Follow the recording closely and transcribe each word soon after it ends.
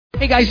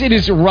Hey guys, it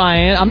is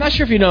Ryan. I'm not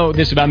sure if you know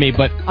this about me,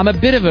 but I'm a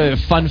bit of a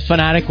fun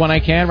fanatic when I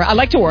can. I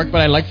like to work,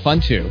 but I like fun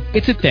too.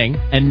 It's a thing.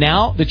 And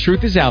now the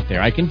truth is out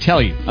there. I can tell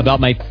you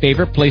about my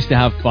favorite place to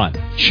have fun.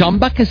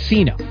 Chumba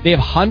Casino. They have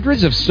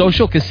hundreds of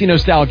social casino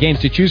style games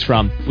to choose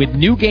from with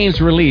new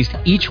games released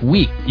each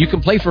week. You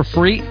can play for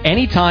free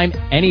anytime,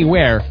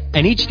 anywhere.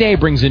 And each day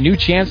brings a new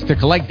chance to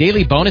collect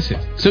daily bonuses.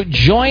 So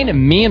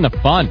join me in the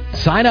fun.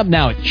 Sign up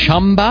now at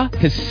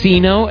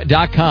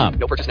ChumbaCasino.com.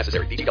 No purchase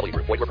necessary. VGW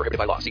Group. Void where prohibited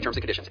by law. See terms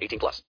and conditions.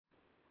 18+.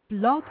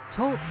 Blog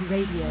Talk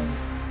Radio.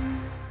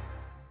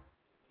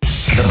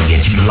 Coming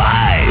at you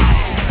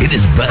live. It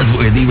is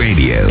Buzzworthy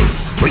Radio,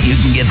 where you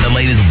can get the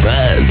latest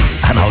buzz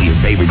on all your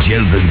favorite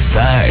shows and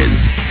stars.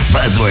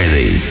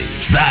 Buzzworthy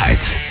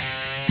starts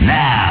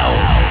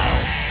now.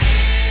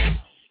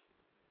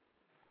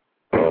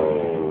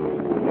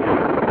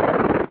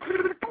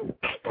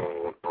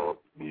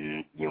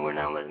 You are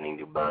now listening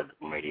to Buzz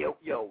Radio.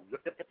 Yo.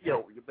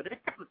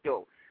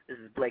 This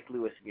is Blake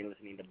Lewis. You're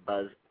listening to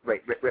Buzz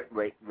Radio.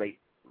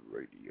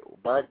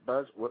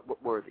 Buzz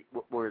worthy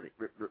Radio.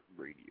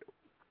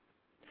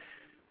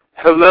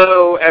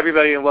 Hello,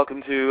 everybody, and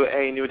welcome to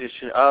a new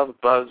edition of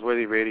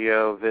Buzzworthy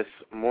Radio. This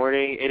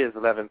morning, it is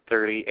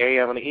 11:30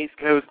 a.m. on the East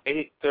Coast,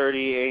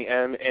 8:30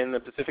 a.m. in the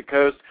Pacific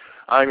Coast.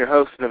 I'm your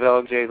host,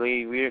 Novell J.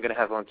 Lee. We are going to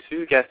have on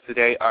two guests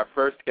today. Our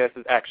first guest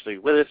is actually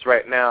with us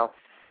right now.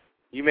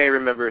 You may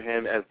remember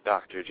him as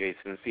Dr.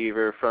 Jason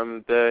Seaver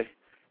from the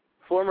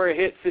former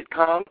hit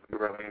sitcom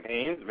Growing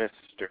Pains.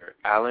 Mr.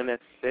 Alan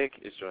Thicke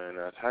is joining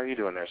us. How are you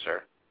doing there,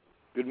 sir?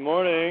 Good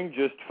morning.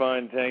 Just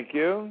fine, thank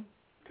you.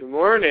 Good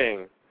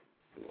morning.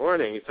 Good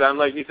morning. You sound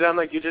like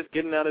you're just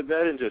getting out of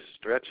bed and just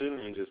stretching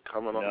and just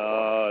coming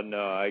on.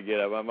 No, I get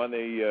up. I'm on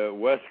the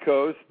West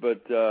Coast,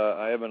 but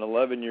I have an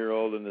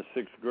 11-year-old in the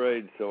 6th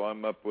grade, so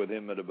I'm up with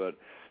him at about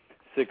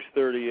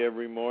 6:30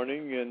 every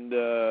morning and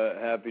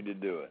happy to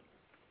do it.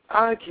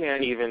 I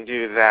can't even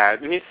do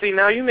that. You see,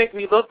 now you make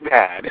me look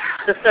bad.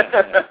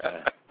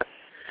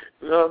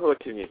 No, what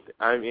can you do?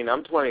 I mean,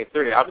 I'm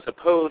 23. I'm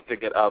supposed to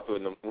get up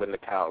when the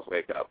cows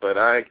wake up, but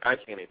I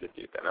can't even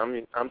do that. I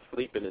mean, I'm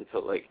sleeping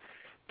until like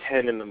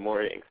 10 in the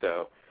morning,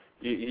 so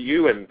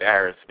you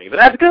embarrass me. But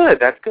that's good.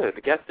 That's good. The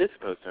guest is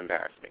supposed to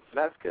embarrass me, so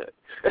that's good.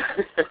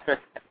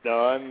 No,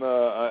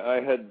 I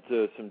had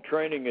some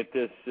training at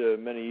this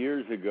many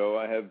years ago.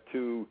 I have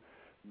two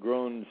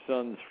grown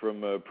sons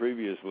from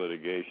previous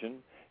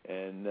litigation.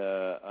 And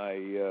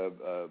I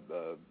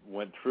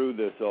went through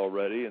this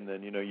already, and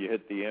then, you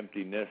hit the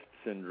empty nest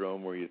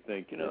syndrome where you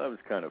think, that was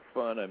kind of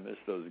fun. I miss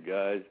those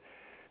guys.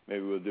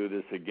 Maybe we'll do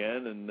this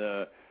again.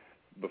 And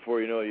before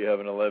you know it, you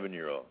have an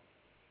 11-year-old.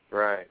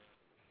 Right.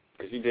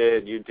 Because you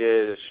did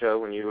a show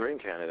when you were in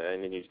Canada,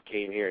 and then you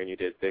came here and you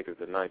did Thick as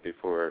the night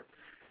before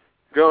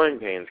Growing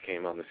Pains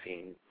came on the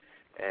scene.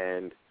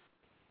 And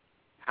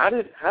how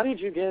did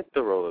you get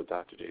the role of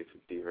Dr.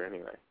 Jason Seaver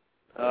anyway?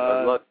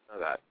 I'd love to know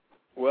that.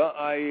 Well,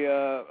 I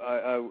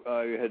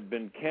had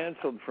been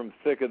canceled from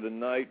Thick of the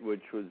Night,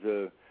 which was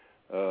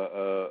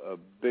a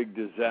big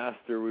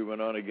disaster. We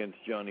went on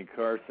against Johnny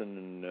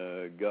Carson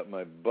and got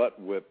my butt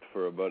whipped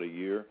for about a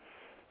year.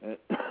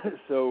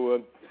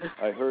 So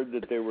I heard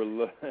that they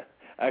were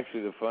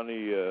actually the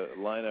funny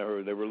line I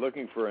heard, they were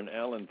looking for an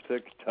Alan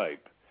Thicke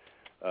type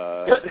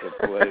to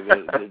play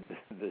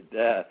the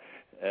dad.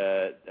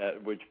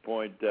 At which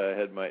point I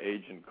had my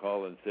agent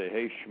call and say,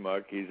 "Hey,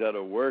 schmuck, he's out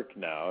of work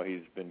now.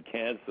 He's been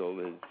canceled.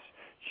 His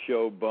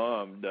show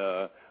bombed.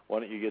 Why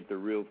don't you get the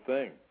real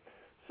thing?"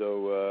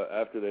 So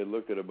after they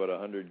looked at about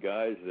 100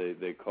 guys,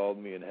 they called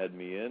me and had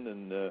me in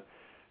and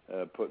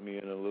put me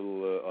in a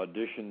little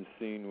audition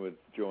scene with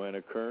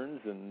Joanna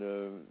Kearns, and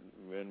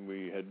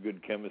we had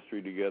good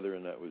chemistry together,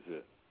 and that was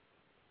it.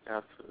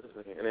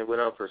 Absolutely. And it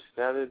went on for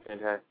 7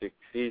 fantastic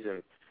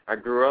seasons. I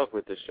grew up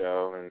with the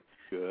show, and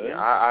good.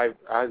 Yeah,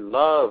 I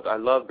love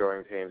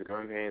Growing Pains.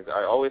 Growing Pains.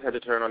 I always had to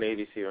turn on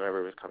ABC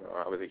whenever it was coming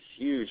on. I was a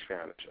huge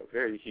fan of the show,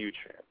 very huge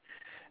fan.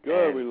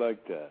 Good, and we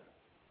like that.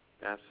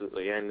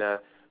 Absolutely. And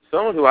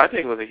someone who I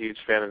think was a huge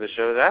fan of the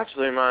show is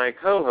actually my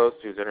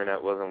co-host, whose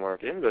internet wasn't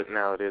working, but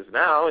now it is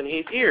now, and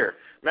he's here.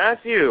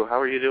 Matthew, how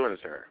are you doing,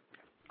 sir?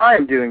 I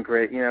am doing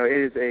great. It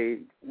is a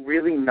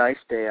really nice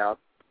day out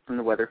from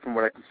the weather, from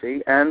what I can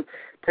see, and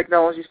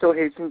technology still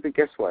hates me, but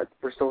guess what?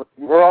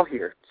 We're all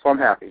here, so I'm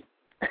happy.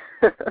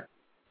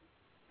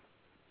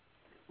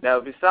 Now,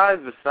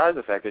 besides the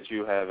fact that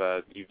you've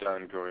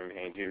done Growing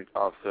Pains, you've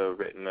also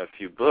written a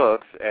few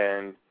books,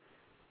 and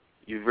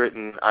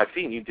I've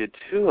seen you did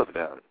 2 of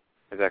them.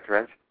 Is that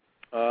correct?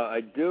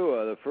 I do.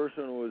 The first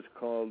one was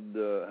called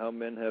How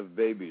Men Have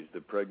Babies,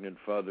 the Pregnant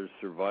Father's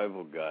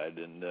Survival Guide,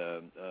 and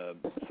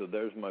so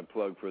there's my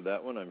plug for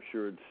that one. I'm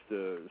sure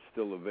it's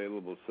still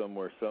available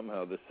somewhere,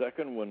 somehow. The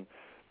second one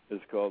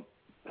is called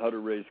How to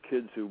Raise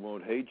Kids Who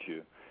Won't Hate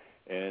You,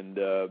 and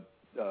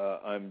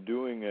I'm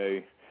doing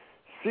a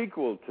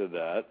sequel to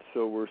that,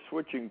 so we're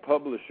switching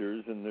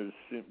publishers, and there's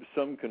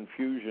some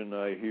confusion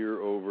I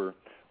hear over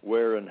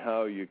where and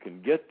how you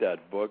can get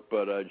that book,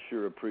 but I'd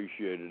sure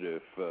appreciate it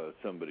if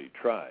somebody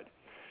tried.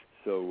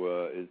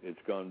 So it's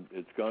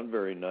gone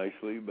very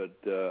nicely, but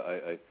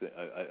as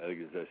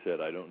I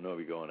said, I don't know if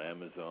you go on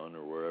Amazon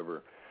or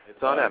wherever.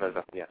 It's on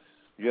Amazon, yes.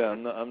 Yeah,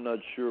 I'm not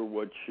sure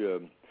which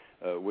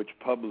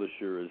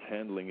publisher is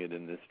handling it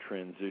in this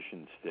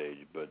transition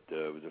stage, but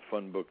it was a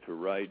fun book to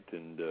write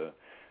and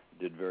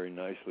did very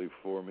nicely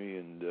for me,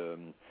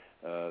 and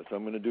so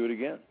I'm going to do it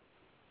again.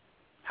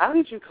 How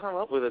did you come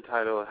up with the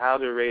title, How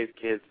to Raise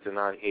Kids to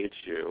Not Hate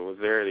You? Was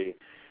there any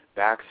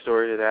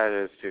backstory to that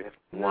as to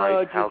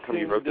why, how come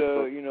you wrote this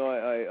book? You know,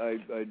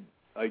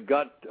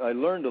 I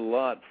learned a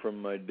lot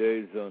from my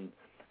days on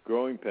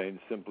Growing Pains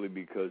simply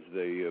because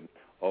they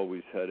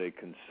always had a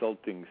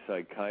consulting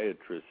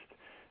psychiatrist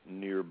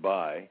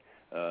nearby,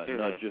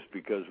 not just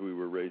because we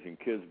were raising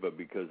kids, but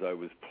because I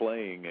was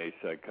playing a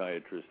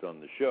psychiatrist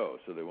on the show.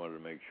 So they wanted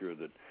to make sure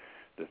that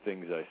the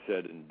things I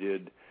said and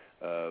did,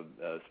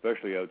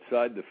 especially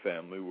outside the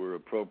family, were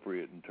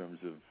appropriate in terms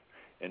of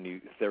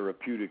any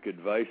therapeutic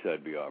advice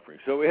I'd be offering.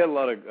 So we had a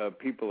lot of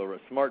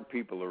smart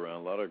people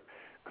around, a lot of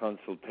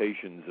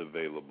consultations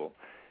available.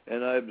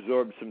 And I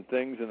absorbed some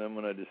things, and then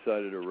when I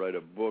decided to write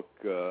a book,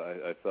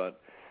 I thought,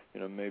 you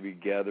know, maybe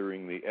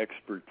gathering the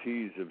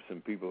expertise of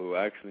some people who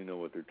actually know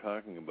what they're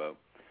talking about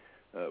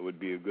would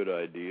be a good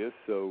idea.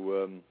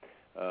 So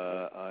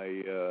I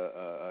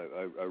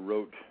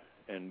wrote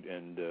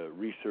and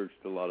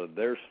researched a lot of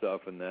their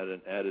stuff, and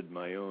added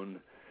my own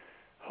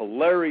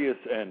hilarious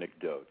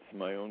anecdotes,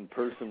 my own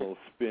personal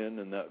spin,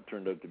 and that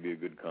turned out to be a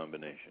good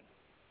combination.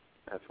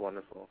 That's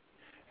wonderful.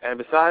 And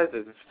besides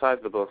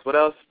the books, what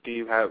else do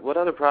you have? What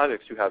other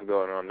projects do you have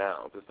going on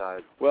now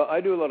besides? Well,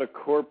 I do a lot of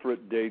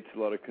corporate dates, a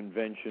lot of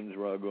conventions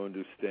where I'll go and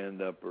do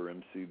stand-up or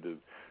MC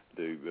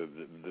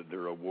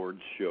their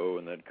awards show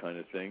and that kind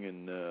of thing,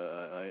 and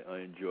I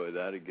enjoy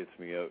that. It gets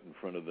me out in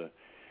front of the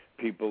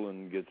people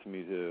and gets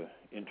me to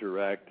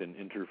interact and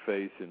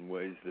interface in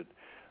ways that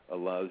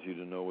allows you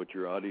to know what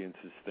your audience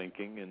is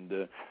thinking. And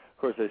of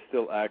course, I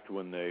still act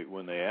when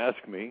they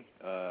ask me.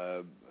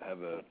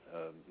 Have a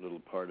little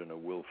part in a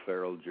Will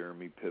Ferrell,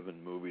 Jeremy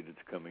Piven movie that's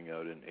coming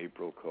out in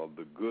April called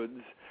The Goods,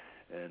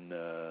 and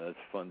it's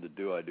fun to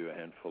do. I do a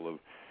handful of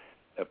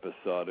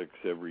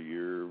episodics every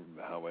year,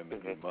 How I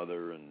Met Your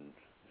Mother, and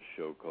a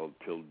show called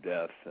Till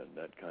Death, and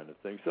that kind of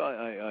thing. So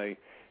I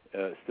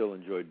still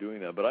enjoy doing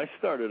that. But I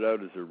started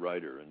out as a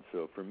writer, and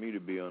so for me to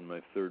be on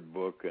my third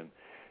book,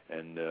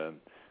 and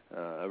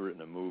I've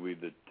written a movie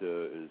that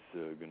is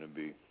going to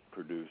be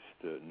produced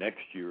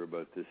next year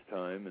about this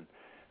time, and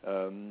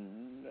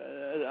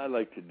I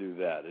like to do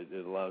that.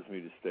 It allows me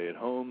to stay at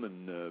home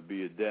and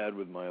be a dad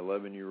with my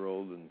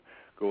 11-year-old and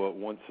go out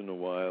once in a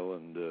while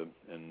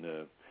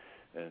and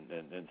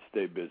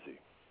stay busy.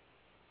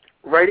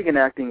 Writing and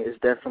acting is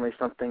definitely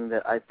something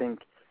that I think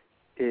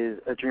is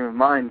a dream of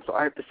mine, so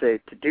I have to say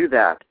to do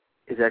that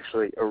is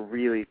actually a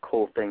really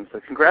cool thing. So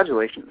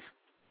congratulations.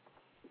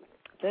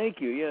 Thank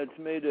you. Yeah, it's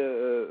made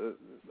a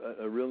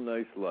real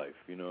nice life.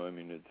 You know, I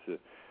mean, it's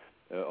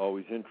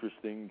always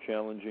interesting,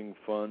 challenging,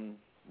 fun,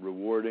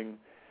 rewarding,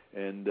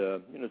 and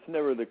you know, it's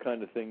never the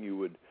kind of thing you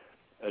would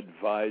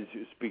advise.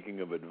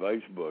 Speaking of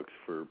advice books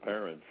for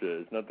parents,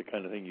 it's not the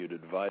kind of thing you'd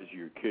advise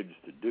your kids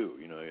to do.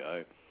 You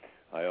know,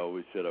 I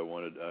always said I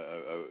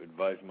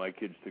advised my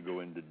kids to go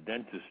into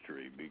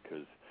dentistry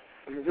because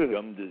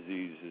gum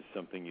disease is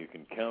something you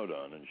can count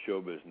on, and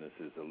show business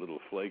is a little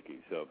flaky.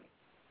 So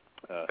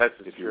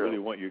if you really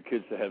want your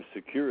kids to have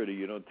security,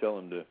 you don't tell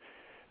them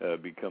to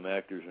become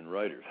actors and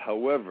writers.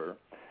 However,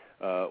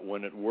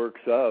 when it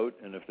works out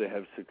and if they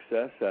have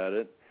success at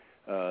it,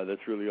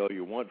 that's really all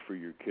you want for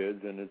your kids,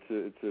 and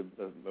it's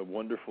a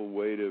wonderful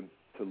way to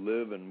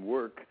live and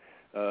work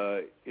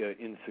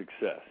in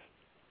success.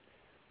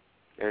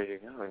 There you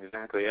go,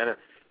 exactly. And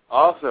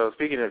also,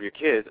 speaking of your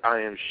kids, I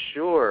am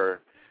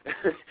sure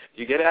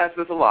you get asked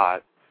this a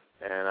lot,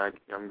 and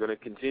I'm going to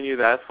continue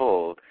that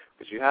fold,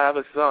 but you have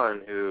a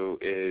son who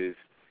is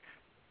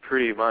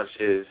pretty much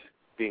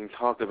being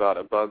talked about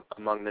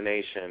among the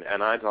nation,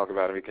 and I talk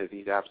about him because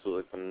he's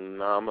absolutely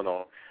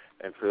phenomenal.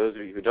 And for those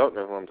of you who don't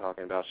know who I'm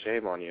talking about,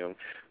 shame on you.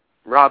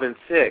 Alan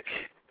Thicke.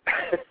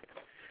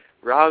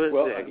 Alan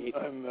Thicke.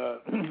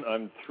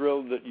 I'm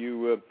thrilled that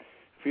you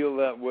feel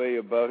that way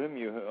about him.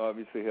 You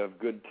obviously have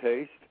good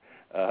taste.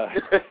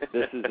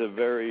 This is a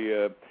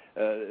very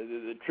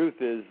the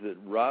truth is that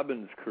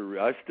Robin's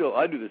career,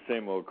 I do the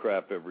same old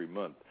crap every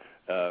month.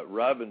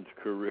 Robin's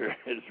career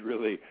is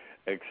really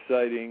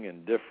exciting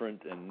and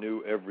different and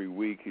new every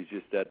week. He's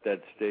just at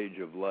that stage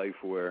of life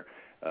where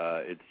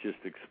it's just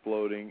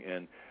exploding,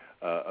 and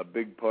a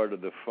big part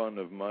of the fun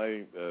of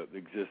my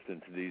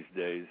existence these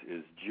days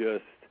is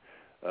just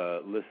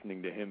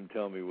listening to him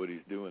tell me what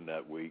he's doing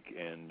that week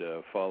and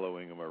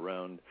following him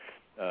around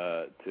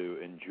to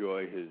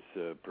enjoy his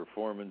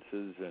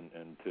performances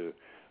and to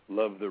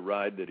love the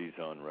ride that he's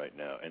on right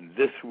now. And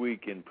this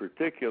week in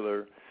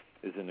particular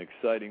is an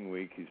exciting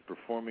week. He's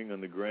performing on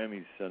the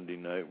Grammys Sunday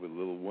night with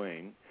Lil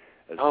Wayne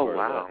as part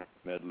of that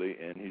medley,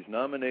 and he's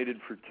nominated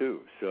for 2.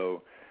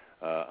 So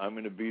I'm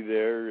going to be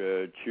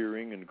there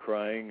cheering and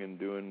crying and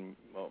doing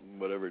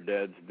whatever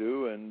dads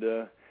do, and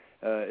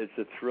it's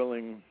a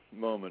thrilling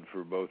moment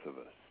for both of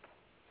us.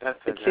 That's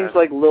it seems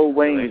like Lil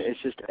Wayne is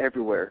just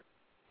everywhere.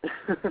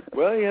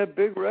 Well, he had a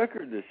big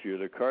record this year.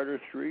 The Carter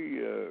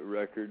 3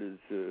 record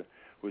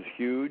was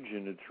huge,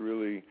 and it's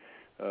really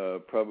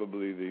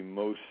probably the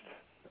most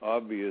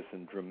obvious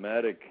and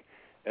dramatic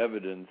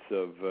evidence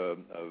of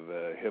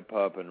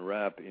hip-hop and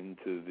rap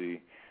into the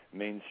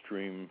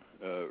mainstream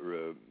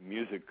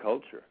music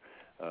culture.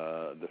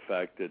 The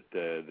fact that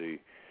the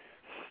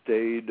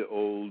staid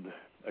old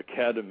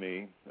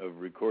Academy of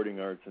Recording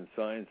Arts and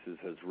Sciences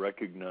has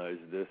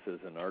recognized this as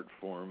an art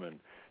form and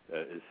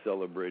is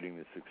celebrating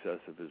the success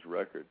of his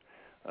record.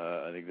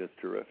 I think that's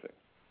terrific.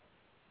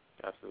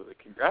 Absolutely.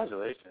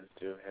 Congratulations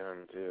to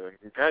him, too. And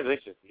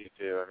congratulations to you,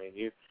 too. I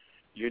mean,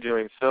 you're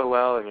doing so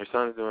well, and your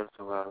son's doing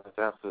so well. It's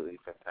absolutely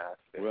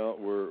fantastic. Well,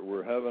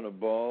 we're having a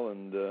ball,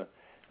 and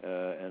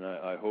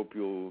I hope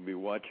you'll be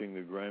watching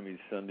the Grammys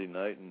Sunday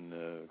night, and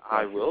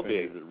I will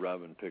be. That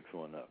Robin picks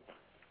one up.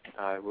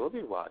 I will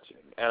be watching.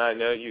 And I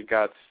know you've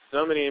got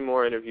so many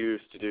more interviews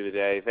to do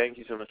today. Thank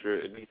you so much for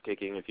at least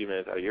taking a few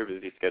minutes out of your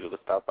busy schedule to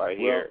stop by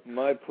here. Well,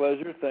 my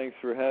pleasure. Thanks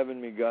for having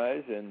me,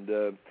 guys. And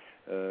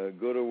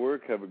go to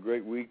work. Have a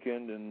great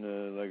weekend.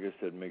 And like I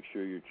said, make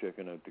sure you're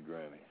checking out the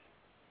Grammys.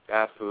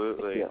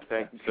 Absolutely. Yeah.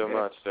 Thank you so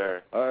much,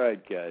 sir. All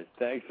right, guys.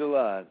 Thanks a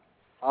lot.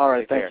 All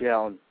right. Take Thank care. you,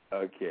 Alan.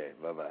 Okay.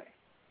 Bye-bye.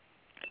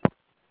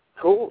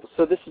 Cool.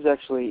 So this is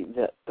actually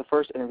the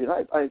first interview.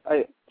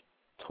 I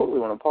totally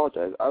want to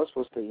apologize. I was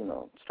supposed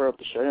to, start up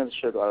the show, and the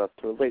show got off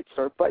to a late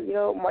start. But,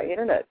 my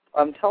internet,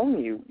 I'm telling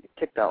you,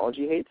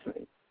 technology hates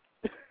me.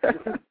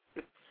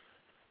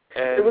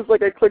 It was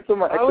like I clicked on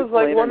my. I was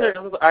like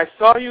wondering. I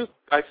saw you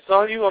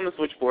on the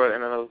switchboard,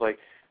 and then I was like,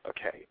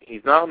 okay,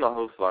 he's not on the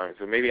host line,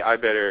 so maybe I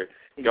better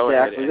go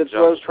ahead and That's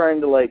what I was trying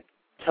to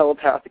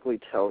telepathically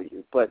tell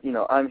you. But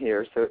I'm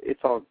here, so it's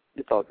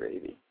all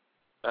gravy.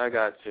 I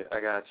got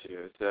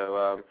you.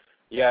 So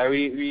yeah,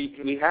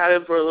 we had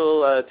him for a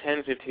little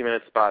 10-15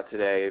 minute spot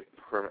today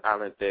from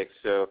Alan Thicke.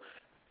 So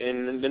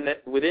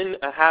within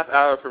a half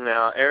hour from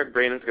now, Eric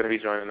Braeden's going to be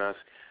joining us.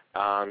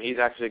 He's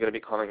actually going to be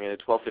calling in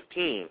at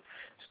 12:15.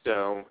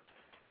 So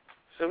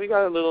we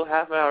got a little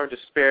half hour to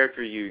spare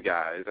for you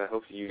guys. I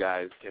hope you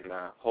guys can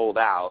hold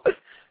out.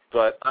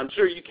 But I'm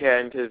sure you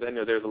can, because I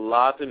know there's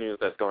lots of news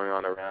that's going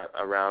on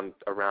around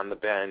the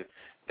bend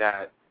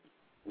that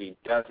we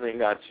definitely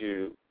got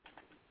to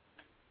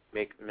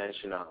make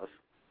mention of.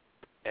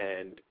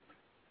 And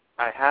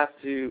I have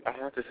to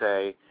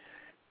say,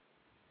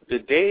 the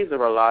Days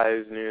of Our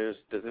Lives news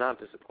does not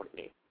disappoint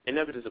me. It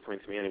never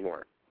disappoints me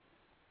anymore.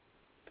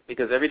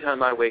 Because every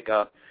time I wake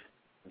up,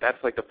 that's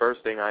like the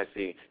first thing I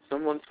see.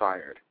 Someone's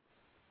fired.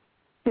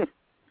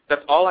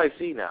 That's all I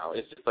see now.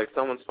 It's just like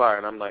someone's fired,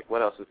 and I'm like,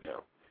 what else is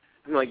new?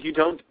 I'm like,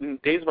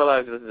 Days of Our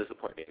Lives doesn't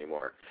disappoint me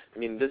anymore. I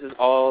mean, this is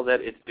all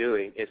that it's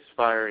doing. It's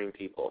firing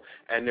people.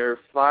 And they're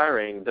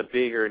firing the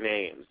bigger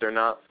names. They're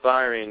not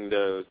firing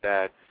those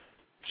that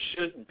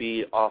should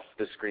be off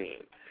the screen.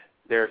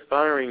 They're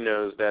firing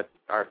those that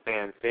are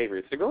fan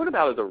favorites. They're going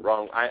about it the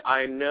wrong.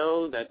 I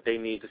know that they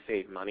need to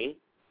save money.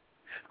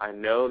 I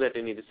know that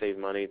they need to save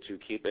money to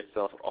keep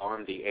itself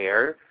on the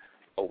air,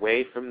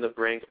 away from the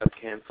brink of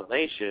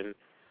cancellation.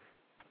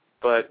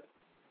 But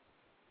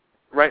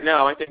right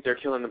now, I think they're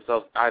killing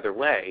themselves either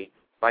way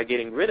by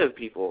getting rid of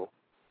people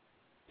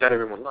that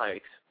everyone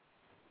likes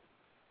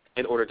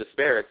in order to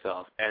spare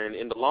itself. And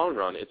in the long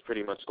run, it's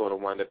pretty much going to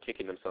wind up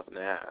kicking themselves in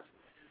the ass.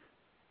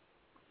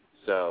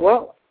 So.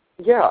 Well,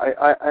 yeah,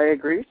 I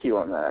agree with you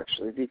on that,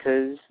 actually,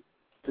 because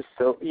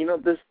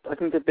I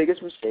think the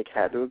biggest mistake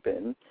had to have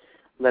been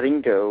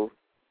letting go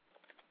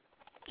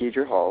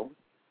Deidre Hall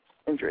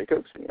and Drake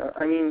Oaksey.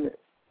 I mean,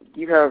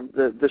 you have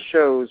the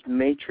show's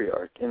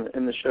matriarch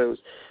and the show's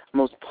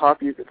most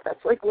popular.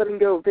 That's like letting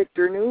go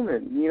Victor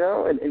Newman,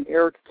 and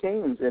Eric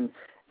Keynes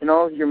and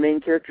all of your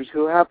main characters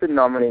who have been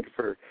nominated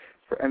for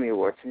Emmy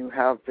Awards and who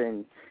have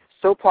been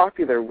so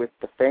popular with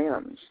the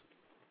fans.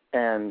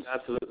 And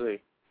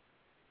absolutely.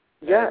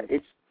 Yeah,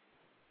 this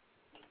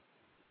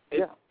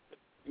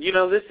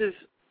is,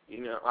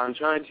 I'm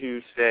trying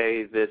to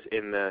say this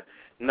in the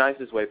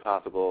nicest way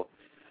possible,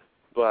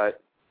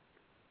 but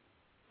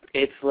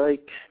it's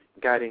like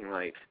Guiding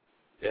Light.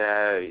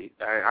 I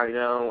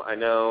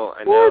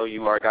know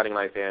you are a Guiding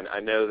Light fan. I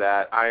know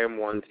that. I am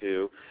one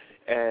too.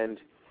 And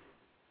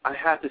I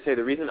have to say,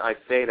 the reason I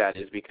say that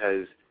is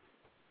because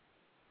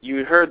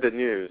you heard the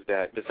news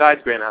that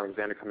besides Grant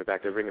Alexander coming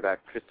back, they're bringing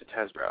back Krista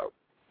Tesbro.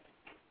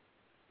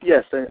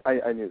 Yes,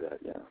 I knew that,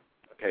 yeah.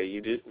 Okay,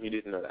 you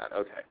didn't know that.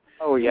 Okay.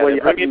 Oh, yeah. Well,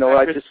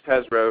 Krista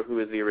Tesbro,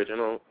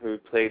 who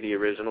played the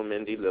original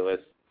Mindy Lewis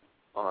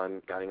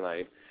on Guiding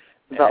Light.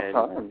 About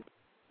time.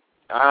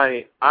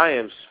 I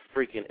am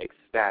freaking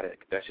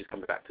ecstatic that she's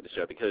coming back to the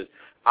show because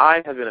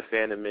I have been a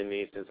fan of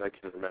Mindy since I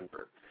can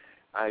remember.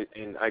 I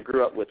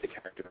grew up with the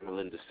character of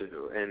Melinda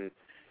Sue, and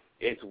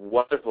it's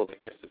wonderful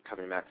that Chris is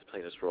coming back to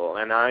play this role.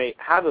 And I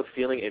have a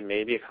feeling it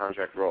may be a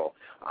contract role.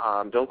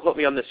 Don't quote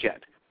me on this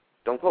yet.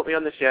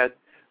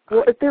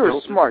 Well, if they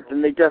were smart,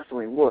 then they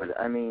definitely would.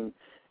 I mean,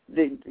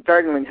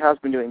 Guiding Light has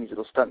been doing these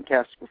little stunt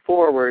casts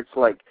before where it's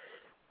like,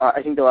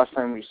 I think the last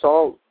time we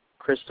saw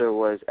Krista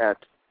was at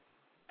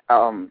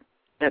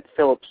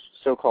Philip's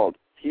so-called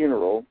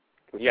funeral,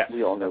 which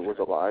we all know was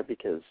a lie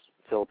because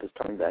Philip is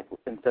coming back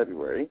in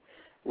February,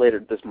 later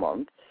this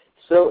month.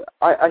 So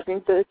I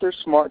think that if they're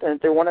smart and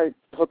if they want to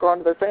hook on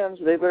to their fans,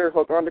 they better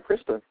hook on to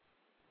Krista.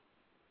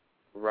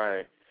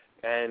 Right.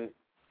 And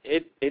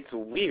it's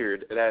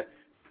weird that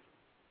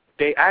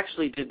they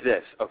actually did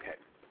this. Okay,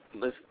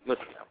 listen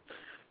now.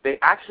 They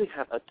actually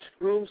have a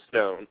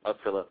tombstone of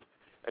Philip.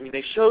 I mean,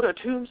 they showed a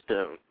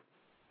tombstone.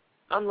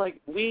 I'm like,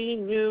 we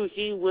knew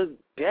he was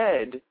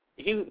dead.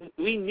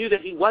 We knew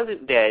that he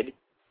wasn't dead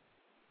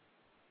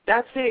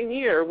that same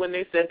year when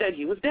they said that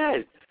he was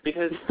dead.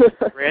 Because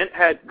Grant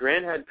had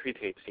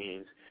pre-tape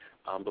scenes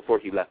before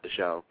he left the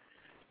show.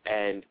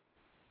 And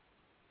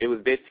it was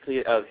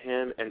basically of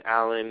him and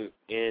Alan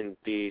in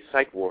the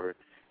psych ward.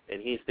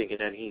 And he's thinking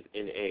that he's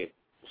in a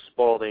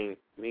Spalding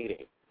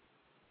meeting.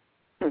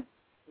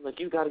 Like,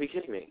 you got to be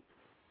kidding me.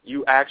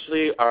 You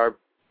actually are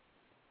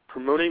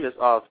promoting this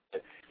off.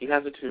 He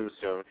has a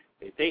tombstone.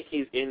 They think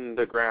he's in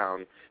the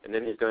ground, and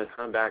then he's going to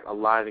come back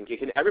alive and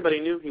kick. And everybody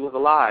knew he was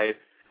alive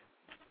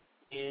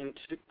in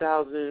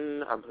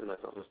 2000. I'm putting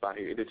myself on the spot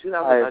here. Either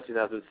 2005 or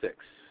 2006.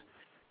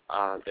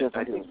 I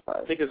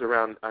think it's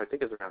around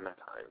that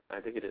time. I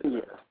think it is.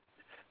 Yeah.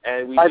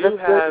 And we do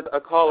have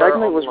a caller on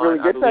the line. Really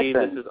I believe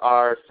this is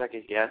our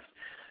second guest.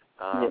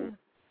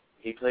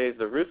 He plays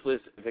the ruthless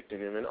Victor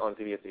Newman on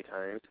CBS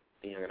Times,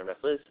 The Young and the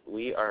Restless.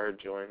 We are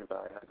joined by,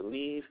 I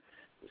believe,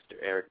 Mr.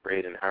 Eric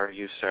Braeden. How are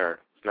you, sir?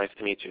 It's nice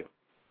to meet you.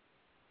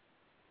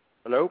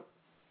 Hello?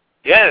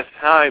 Yes.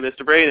 Hi,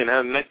 Mr. Braeden.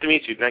 Nice to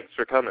meet you. Thanks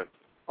for coming.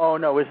 Oh,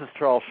 no, this is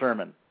Charles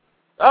Sherman.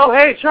 Oh,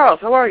 hey,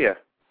 Charles. How are you?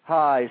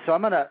 Hi. So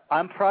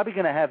I'm probably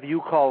gonna have you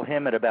call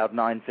him at about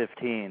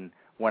 9:15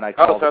 when I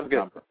call sounds the good.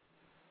 number.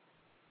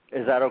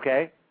 Is that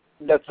okay?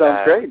 That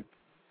sounds great.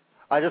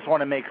 I just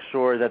want to make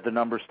sure that the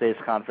number stays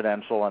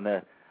confidential.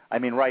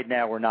 Right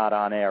now we're not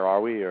on air, are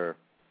we? Or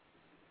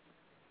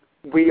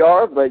we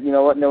are, but you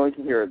know what? No one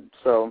can hear it.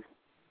 So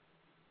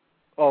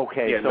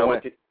okay. Yeah,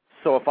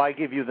 so if I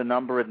give you the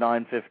number at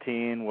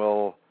 9:15,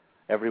 will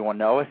everyone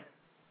know it?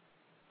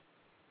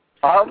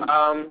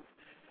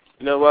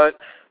 You know what?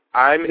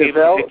 I'm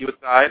able to take you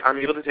aside. I'm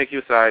able to take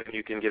you aside, and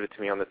you can give it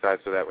to me on the side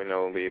so that we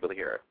know we'll be able to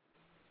hear it.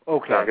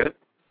 Okay. Sound good?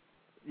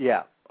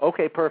 Yeah.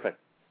 Okay. Perfect.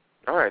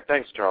 All right.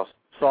 Thanks, Charles.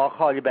 So I'll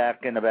call you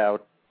back in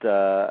about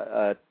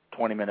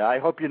 20 minutes. I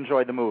hope you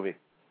enjoyed the movie.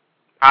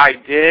 I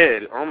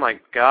did. Oh my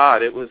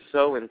God, it was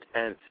so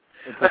intense.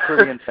 It's a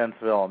pretty intense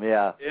film,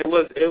 yeah. It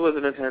was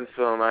an intense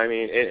film. I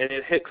mean,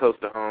 it hit close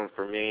to home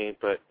for me,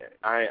 but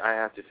I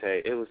have to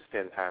say it was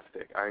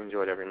fantastic. I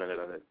enjoyed every minute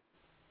of it.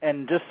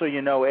 And just so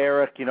you know,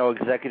 Eric,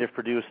 executive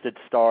produced it,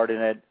 starred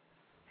in it.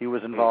 He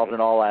was involved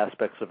in all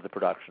aspects of the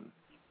production.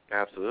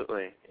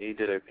 Absolutely, he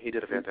did a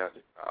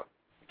fantastic job.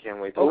 Can't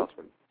wait to watch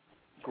him.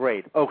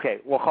 Great. Okay,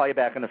 we'll call you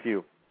back in a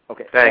few.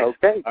 Okay. Thanks.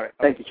 Okay. All right.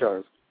 Thank you,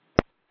 Charles.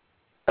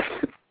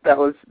 that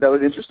was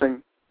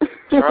interesting.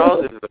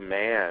 Charles is the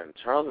man.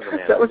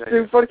 That was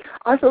so funny.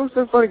 I thought it was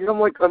so funny because I'm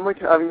like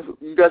having,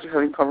 you guys are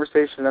having a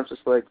conversation, and I'm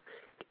just like,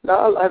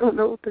 no, I don't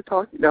know what they're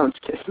talking. No, I'm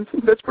just kidding.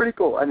 That's pretty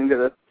cool. I think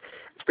that's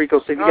pretty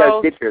cool. So if you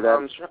guys did hear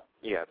that,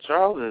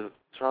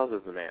 Charles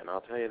is the man.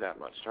 I'll tell you that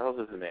much. Charles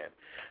is the man.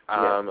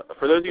 Yeah.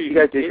 For those of you who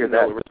guys didn't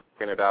know what we're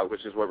talking about,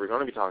 which is what we're going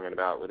to be talking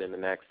about within the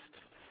next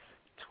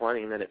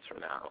 20 minutes from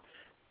now.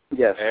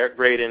 Yes. Eric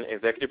Braeden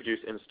executive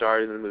produced and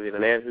starred in the movie The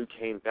Man Who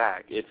Came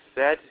Back. It's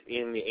set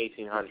in the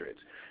 1800s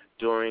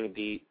during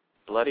the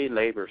bloody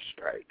labor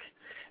strike,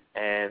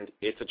 and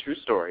it's a true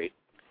story.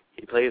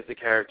 He plays the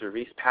character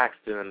Reese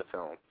Paxton in the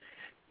film,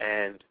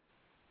 and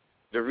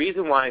the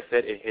reason why I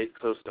said it hit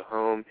close to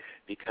home,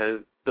 because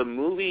the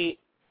movie,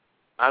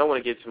 I don't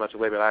want to give too much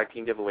away, but I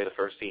can give away the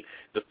first scene.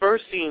 The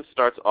first scene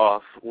starts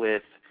off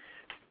with,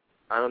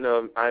 I don't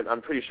know,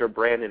 I'm pretty sure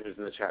Brandon, who's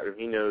in the chat room,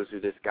 he knows who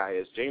this guy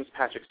is. James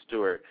Patrick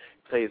Stuart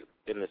plays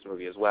in this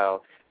movie as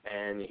well,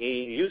 and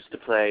he used to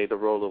play the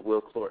role of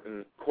Will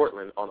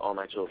Cortland on All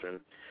My Children.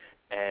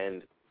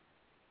 And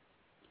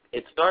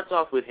it starts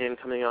off with him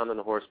coming on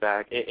the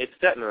horseback. It's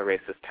set in a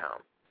racist town,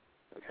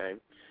 okay?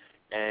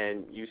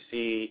 And you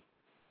see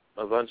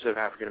a bunch of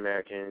African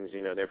Americans,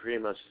 they're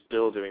pretty much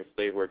still doing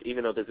slave work,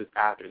 even though this is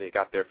after they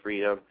got their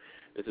freedom.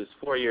 This is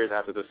 4 years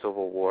after the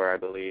Civil War, I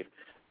believe.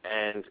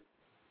 And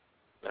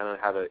I don't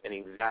have an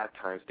exact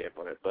timestamp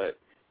on it, but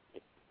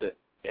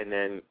and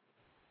then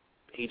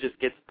he just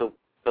gets the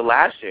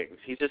lashings.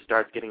 He just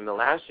starts getting the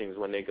lashings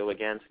when they go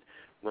against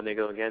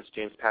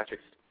James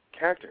Patrick's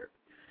character,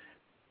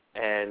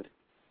 and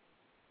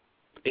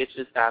it's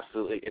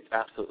absolutely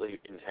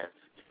intense.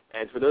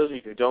 And for those of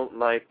you who don't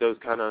like those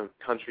kind of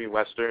country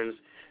westerns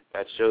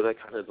that show that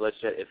kind of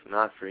bloodshed, it's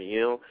not for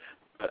you.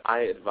 But I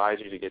advise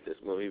you to get this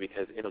movie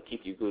because it'll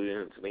keep you glued in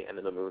until the end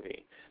of the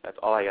movie. That's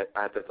all I got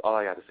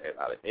to say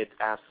about it. It's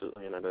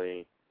absolutely and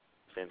utterly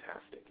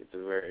fantastic. It's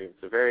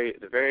a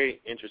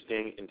very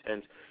interesting,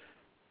 intense.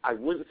 I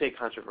wouldn't say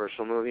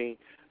controversial movie,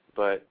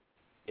 but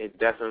it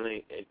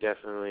definitely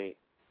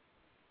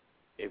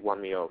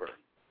won me over.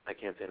 I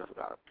can't say enough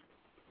about it.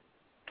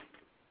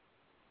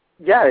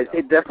 Yeah,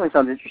 it definitely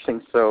sounds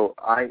interesting. So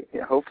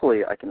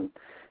hopefully I can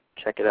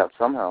check it out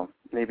somehow.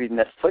 Maybe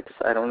Netflix.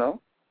 I don't know.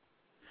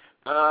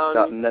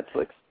 About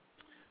Netflix.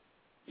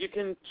 You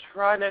can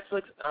try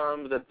Netflix.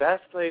 The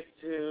best place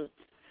to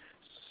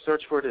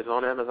search for it is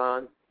on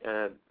Amazon.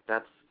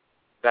 That's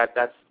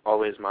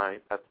always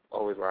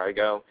where I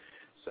go.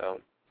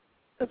 So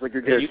that's like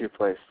your go-to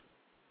place.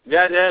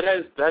 Yeah,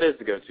 that is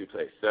the go-to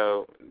place.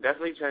 So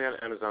definitely check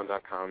out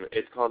Amazon.com.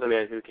 It's called The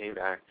Man Who Came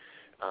Back.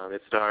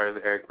 It stars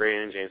Eric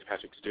Braeden, James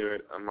Patrick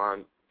Stuart,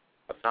 Armand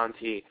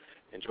Assante,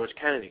 and George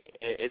Kennedy.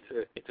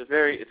 It's a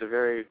very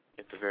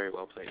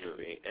well played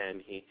movie,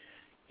 and he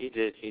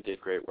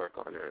did great work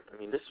on it. I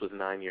mean, this was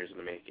 9 years in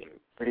the making.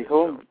 Pretty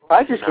cool.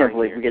 I just can't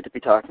believe we get to be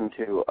talking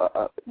to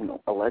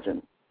a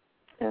legend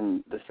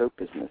in the soap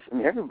business. I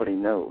mean, everybody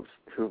knows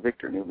who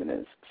Victor Newman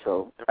is,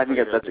 so I think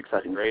that's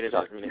exciting.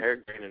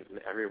 Eric Braeden's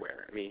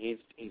everywhere. I mean,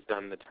 he's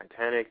done the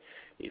Titanic,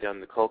 he's done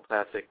the cult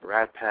classic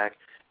Rat Pack.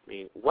 I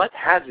mean, what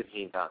hasn't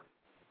he done?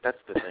 That's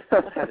the thing.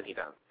 What hasn't he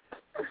done?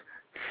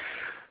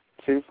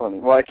 Too funny.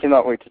 Well, I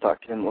cannot wait to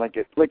talk to him.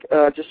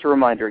 Just a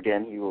reminder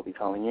again, he will be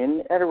calling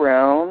in at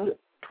around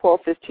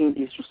 12:15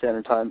 Eastern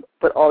Standard Time.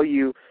 But all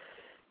you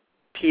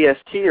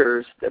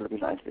PSTers, that'll be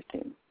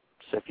 9:15.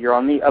 So if you're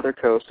on the other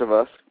coast of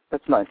us,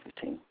 that's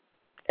 9:15.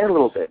 And a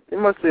little bit. It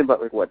must be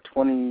about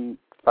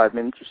 25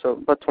 minutes or so,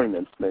 about 20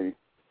 minutes maybe.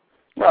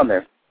 Around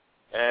there.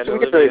 And so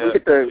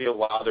Olivia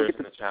Wilder's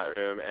in the chat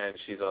room, and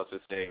she's also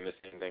saying the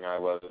same thing I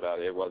was about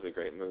it. It was a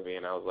great movie,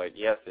 and I was like,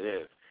 yes, it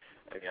is.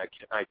 I mean,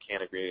 I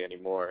can't agree any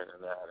more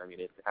than that. I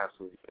mean, it's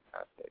absolutely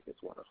fantastic.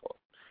 It's wonderful.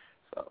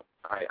 So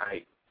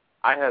I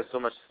have so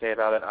much to say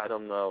about it. I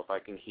don't know if I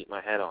can keep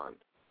my head on.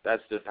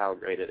 That's just how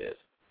great it is.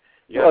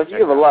 Well, if you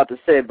have a lot to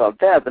say about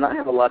that, then I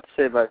have a lot to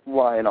say about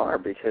Y&R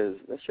because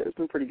that show's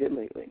been pretty good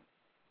lately.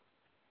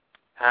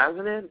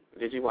 Hasn't it?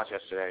 Did you watch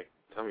yesterday?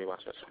 Tell me you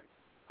watched yesterday.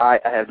 I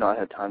have not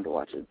had time to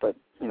watch it, but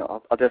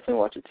I'll definitely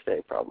watch it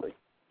today, probably.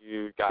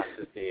 You got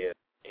to see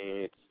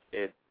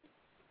it.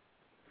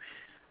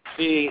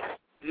 See,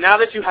 now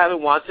that you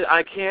haven't watched it,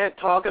 I can't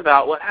talk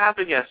about what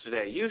happened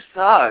yesterday. You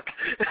suck.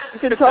 You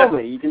can tell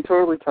me. You can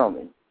totally tell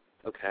me.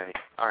 Okay.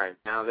 All right.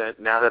 Now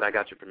that I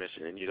got your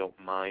permission and you don't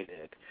mind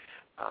it.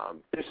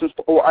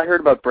 I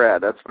heard about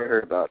Brad. That's what I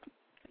heard about.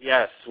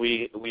 Yes,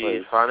 we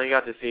finally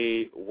got to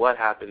see what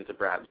happened to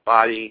Brad's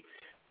body.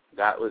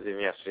 That was in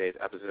yesterday's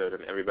episode,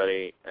 and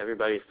everybody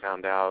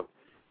found out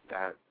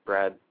that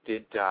Brad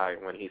did die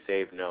when he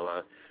saved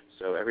Noah.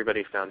 So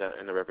everybody found out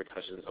in the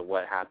repercussions of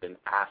what happened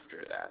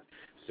after that.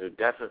 So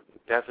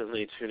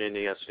definitely tune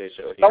into yesterday's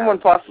show. Someone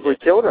possibly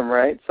killed him,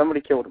 right?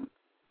 Somebody killed him.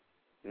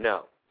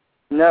 No.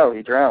 No,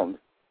 he drowned.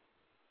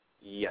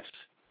 Yes.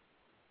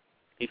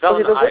 He fell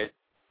in the ice.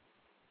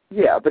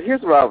 Yeah, but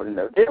here's what I want to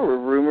know. There were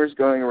rumors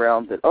going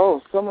around that,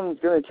 someone's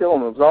going to kill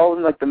him. It was all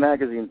in, the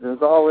magazines. It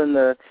was all in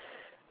the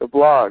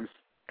blogs.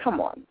 Come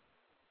on.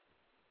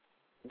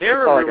 There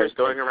were rumors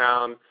going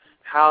around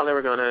how they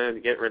were going to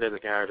get rid of the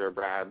character of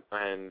Brad,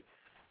 and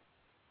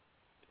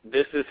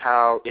this is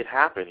how it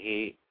happened.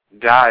 He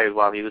died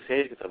while he was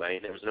saving somebody.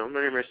 There was no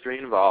murder mystery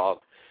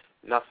involved.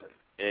 Nothing.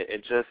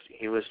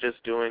 He was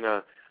just doing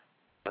a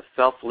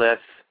selfless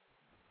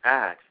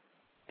act,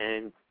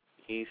 and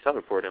he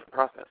suffered for it in the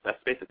process. That's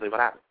basically what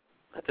happened.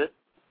 That's it.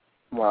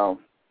 Wow.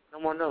 No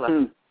more, no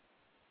less.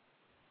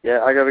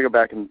 Yeah, I got to go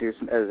back and do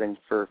some editing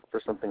for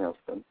something else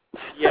then.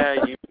 Yeah,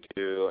 you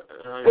do.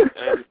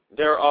 And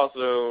there are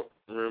also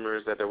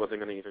rumors that there wasn't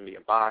going to even be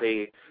a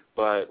body,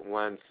 but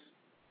once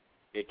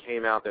it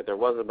came out that there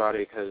was a body,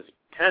 because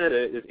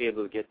Canada is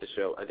able to get the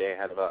show a day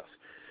ahead of us.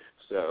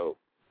 So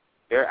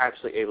they're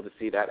actually able to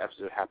see that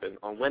episode happen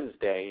on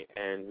Wednesday,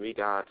 and we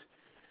got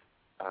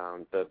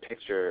the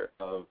picture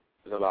of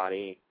the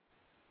body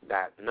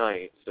that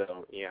night.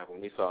 So, yeah,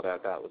 when we saw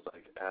that was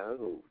like,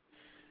 oh.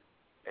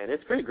 And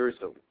it's pretty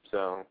gruesome.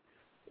 So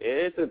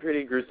it's a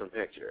pretty gruesome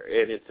picture.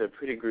 And it's a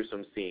pretty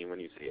gruesome scene when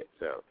you see it.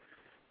 So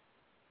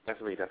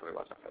definitely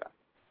watch out for that.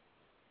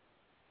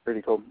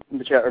 Pretty cool.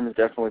 The chat room is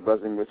definitely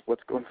buzzing with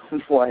what's going on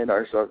with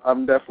Y&R. So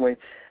I'm definitely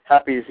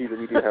happy to see that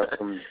we do have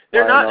some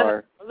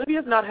Y&R.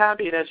 Olivia's not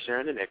happy that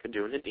Sharon and Nick are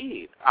doing the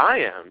deed. I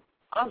am.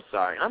 I'm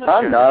sorry. I'm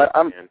not.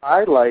 I'm a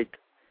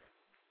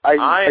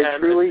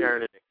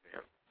Sharon and Nick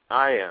fan.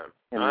 I am.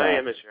 I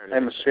am a Sharon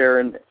and Nick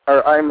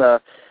fan.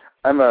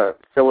 I'm a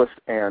Phyllis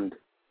and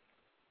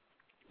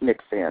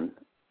Nick fan,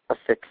 a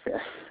Thicke fan.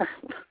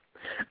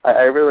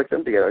 I really like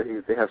them together. I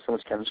think they have so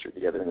much chemistry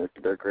together, and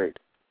they're great.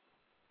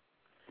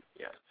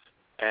 Yes,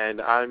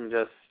 and I'm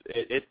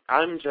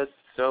just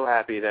so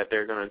happy that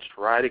they're going to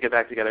try to get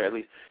back together. At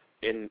least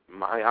in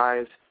my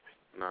eyes,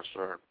 I'm not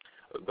sure,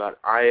 but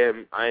I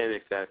am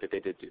ecstatic that they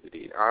did do the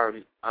deed. I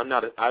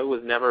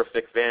was never a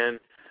Thicke fan.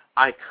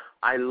 I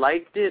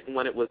liked it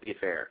when it was the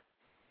affair.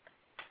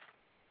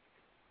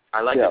 I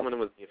liked it when it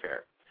was the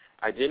affair.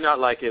 I did not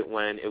like it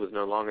when it was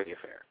no longer the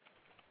affair.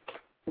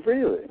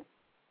 Really?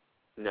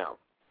 No.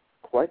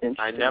 Quite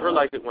interesting. I never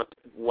liked it when it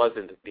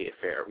wasn't the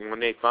affair. When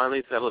they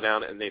finally settled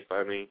down and they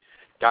finally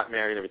got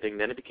married and everything,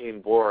 then it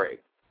became boring.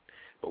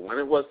 But when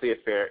it was the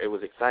affair, it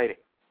was exciting.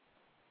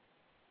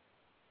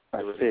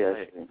 It was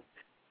exciting.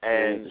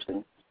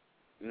 And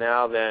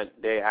now that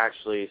they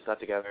actually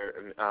slept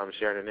together,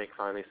 Sharon and Nick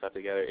finally slept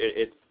together,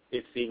 it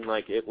seemed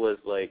like it was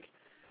like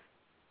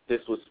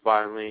this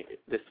finally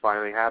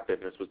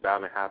happened. This was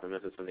bound to happen.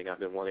 This is something I've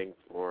been wanting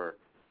for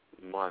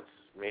months,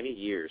 many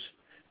years,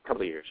 a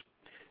couple of years,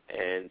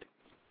 and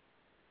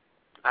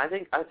I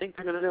think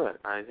they're gonna do it.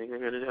 I think they're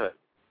gonna do it.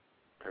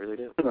 I really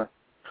do.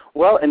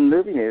 Well, in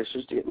movie news,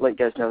 just to let you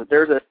guys know,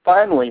 there's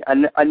finally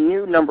a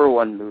new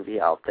 #1 movie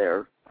out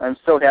there. I'm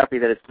so happy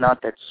that it's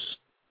not that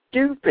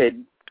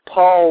stupid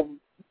Paul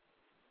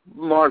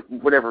Mark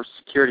whatever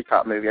security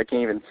cop movie. I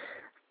can't even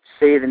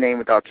say the name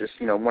without just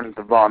wanting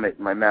to vomit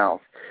in my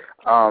mouth.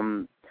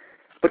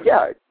 But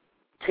yeah,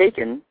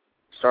 Taken,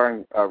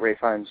 starring Ray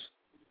Fiennes,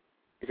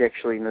 is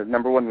actually the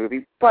 #1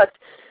 movie. But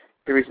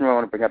the reason why I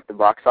want to bring up the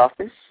box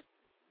office,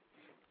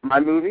 my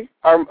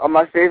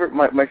favorite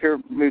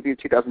movie of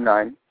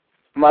 2009,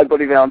 My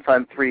Bloody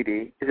Valentine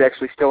 3D, is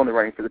actually still in the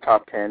running for the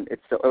top 10. It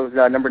was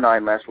number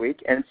 9 last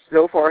week, and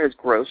so far has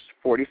grossed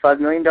 $45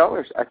 million.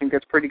 I think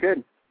that's pretty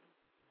good.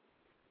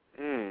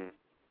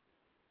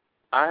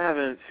 I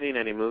haven't seen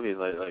any movies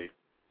lately,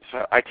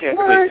 so I can't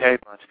really say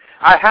much.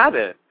 I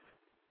haven't.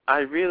 I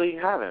really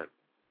haven't.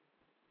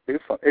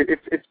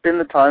 It's been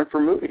the time for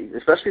movies,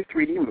 especially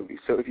 3D movies.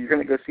 So if you're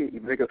going to go see it, you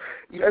better go.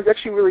 It's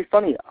actually really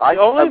funny. The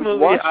only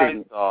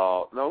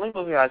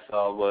movie I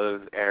saw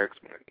was Eric's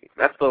movie.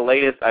 That's the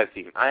latest I've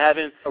seen. I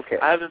haven't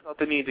felt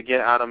the need to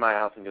get out of my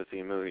house and go see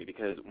a movie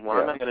because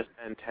why am I going to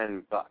spend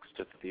 $10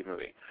 just to see a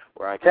movie?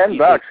 Where I can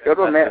 $10? Go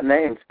to a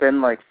matinee and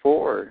spend like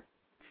 $4.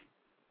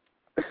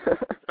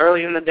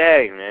 Early in the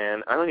day,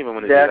 man. I don't even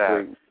want to do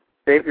that.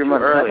 Save your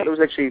money. Early. I thought it was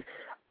actually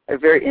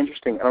very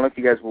interesting. I don't know if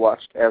you guys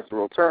watched As the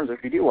World Turns, or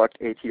if you do watch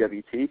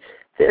ATWT,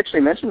 they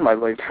actually mentioned My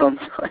Bloody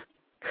Valentine.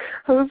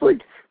 I was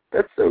like,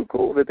 that's so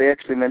cool that they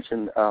actually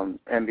mentioned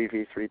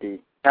MBV 3D.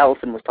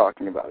 Allison was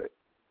talking about it.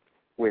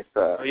 With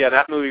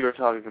that movie we're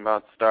talking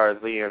about stars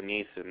Liam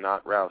Neeson,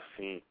 not Ralph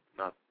Fiennes.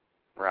 Not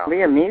Ralph.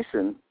 Liam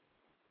Neeson?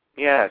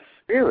 Yes.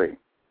 Really?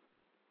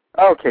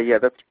 Oh, okay, yeah,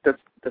 that's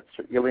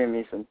Liam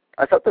Neeson.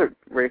 I thought that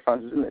Ray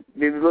Fiennes was in it.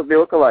 They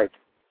look alike.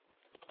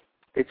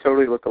 They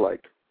totally look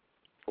alike.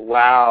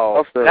 Wow,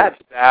 Also,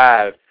 that's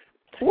bad.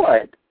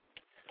 What?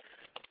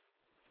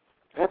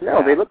 That's no,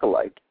 bad. They look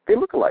alike. They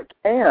look alike.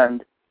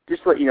 And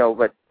just to let you know,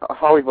 but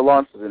Holly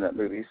Valance was in that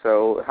movie,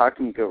 so how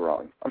can you go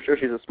wrong? I'm sure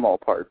she's a small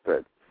part,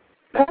 but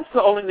that's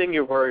the only thing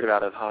you're worried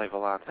about is Holly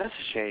Valance. That's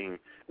a shame.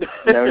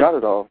 No, not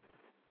at all.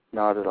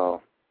 Not at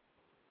all.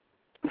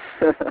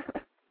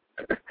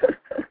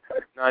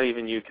 Not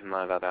even you can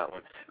lie about that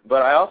one.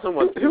 But I also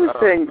want to. Who was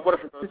saying?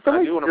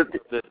 I do want to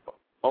put this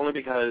only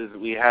because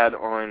we had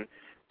on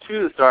two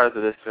of the stars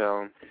of this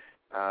film,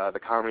 the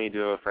comedy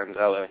duo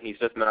Frangella. He's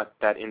Just Not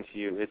That Into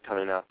You is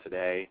coming out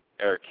today,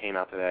 or came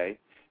out today.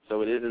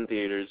 So it is in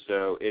theaters.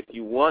 So if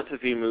you want to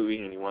see a movie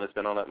and you want to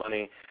spend all that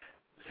money,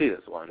 see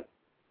this one.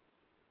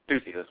 Do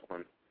see this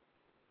one.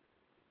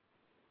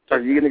 Are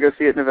you going to go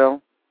see it,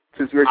 Novell?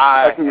 Since we're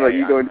talking about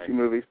you going to see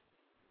movies.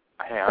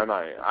 Hey,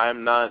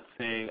 I'm not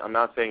saying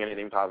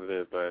anything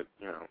positive, but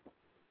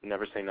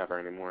never say never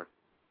anymore.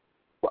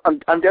 Well,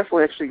 I'm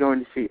definitely actually going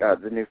to see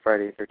the new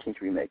Friday the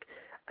 13th remake.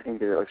 I think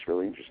that it looks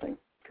really interesting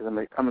because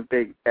I'm a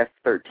big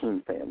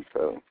F-13 fan,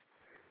 so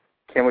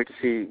can't wait to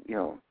see.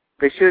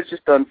 They should have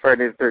just done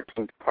Friday the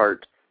 13th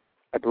part.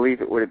 I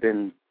believe it would have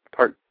been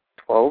part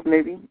 12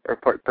 maybe or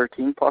part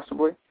 13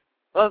 possibly.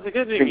 Well, it's a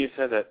good thing you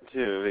said that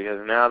too,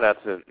 because now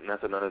that's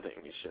another thing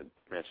we should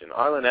mention.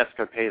 Arlen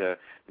Escapeda,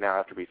 now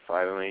after we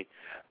finally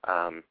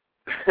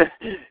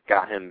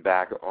got him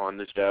back on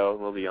the show,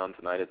 will be on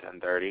tonight at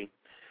 10:30.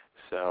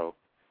 So,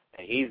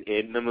 and he's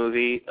in the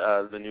movie,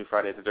 the new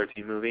Friday the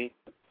 13th movie.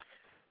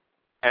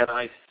 And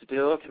I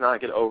still cannot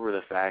get over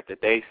the fact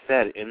that they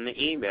said in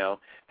the email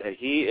that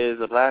he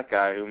is a black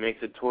guy who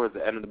makes it towards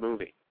the end of the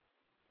movie.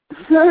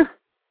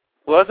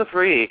 What a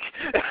freak.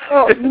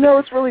 Oh,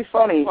 it's really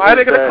funny. Why are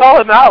they going to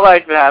call him out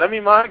like that? I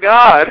mean, my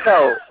God.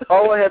 No,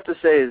 all I have to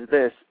say is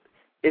this.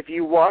 If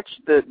you watch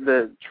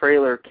the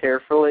trailer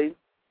carefully,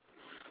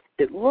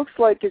 it looks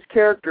like his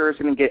character is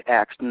going to get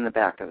axed in the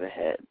back of the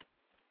head.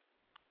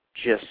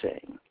 Just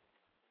saying.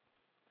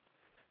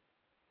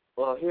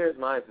 Well, here's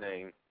my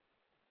thing.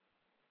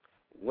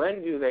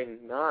 When do they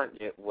not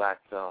get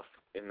whacked off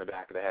in the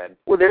back of the head?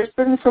 Well, there's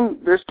been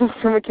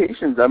some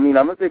occasions. I mean,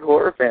 I'm a big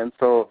horror fan,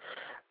 so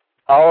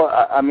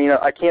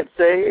I can't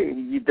say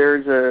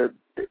there's a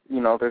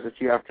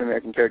few African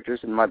American characters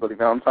in My Bloody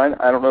Valentine.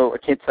 I don't know. I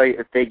can't tell you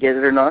if they get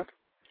it or not.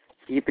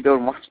 You have to go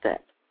and watch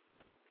that.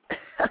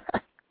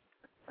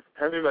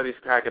 Everybody's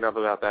cracking up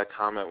about that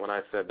comment when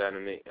I said that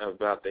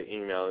about the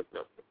email.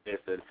 They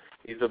said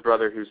he's a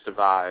brother who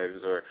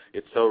survives, or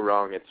it's so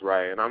wrong it's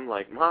right, and I'm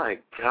like, my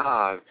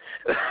God,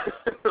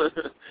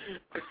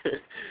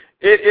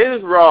 it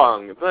is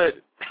wrong, but.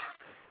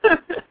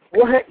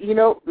 Well,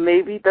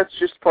 maybe that's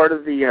just part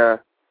of the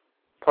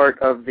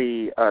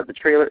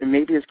trailer, and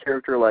maybe his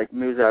character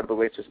moves out of the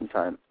way just in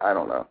time. I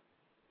don't know.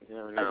 You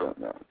never I know.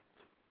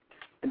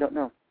 don't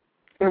know.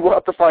 We'll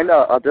have to find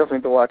out. I'll definitely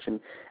have to watch and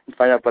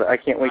find out, but I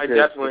can't wait I to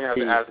definitely have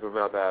see. to ask him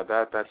about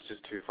that. That's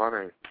just too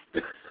funny.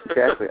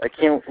 Exactly. I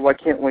can't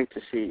wait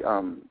to see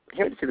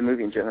the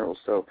movie in general.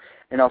 So,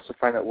 and also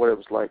find out what it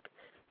was like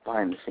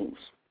behind the scenes.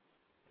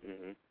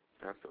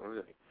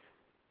 Absolutely.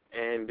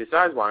 And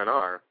besides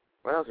Y&R,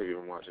 what else have you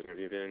been watching? Have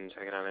you been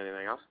checking out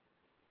anything else?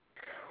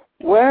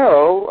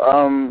 Well,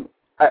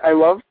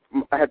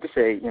 I have to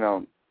say,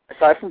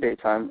 aside from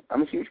daytime,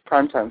 I'm a huge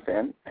primetime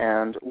fan,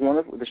 and one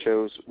of the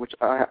shows which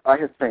I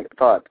have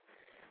thought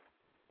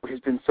has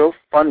been so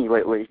funny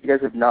lately, if you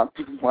guys have not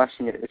been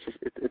watching it,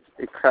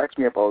 it cracks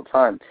me up all the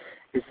time,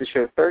 is the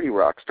show 30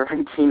 Rock,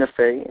 starring Tina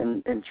Fey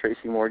and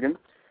Tracy Morgan.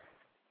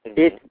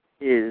 It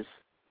is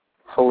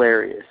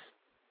hilarious.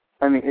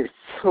 I mean, it's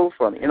so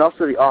funny. And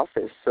also The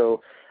Office,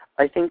 so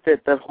I think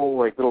that whole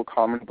little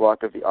comedy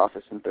block of The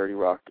Office and 30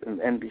 Rock and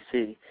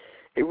NBC,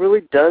 it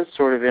really does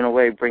sort of, in a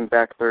way, bring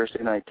back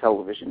Thursday night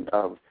television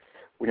of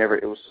whenever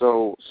it was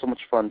so much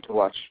fun to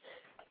watch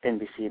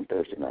NBC and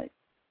Thursday night.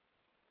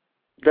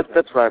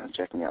 That's what I've been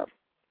checking out.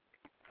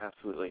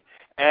 Absolutely.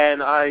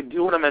 And I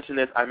do want to mention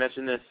this. I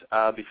mentioned this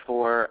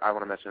before. I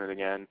want to mention it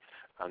again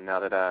now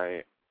that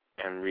I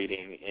am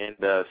reading in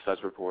the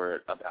Suds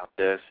report about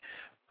this.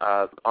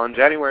 On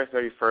January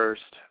 31st,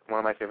 one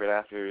of my favorite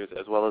actors,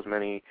 as well as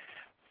many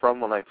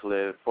from One Life to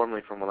Live,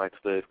 formerly from One Life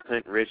to Live,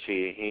 Clint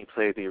Ritchie, he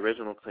played the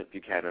original Clint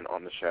Buchanan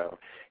on the show.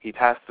 He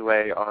passed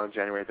away on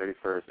January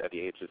 31st at the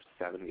age of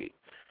 70.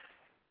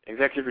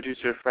 Executive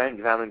producer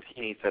Frank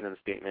Valentini said in a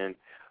statement,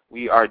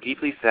 "We are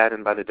deeply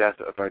saddened by the death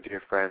of our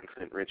dear friend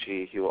Clint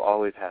Ritchie. He will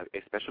always have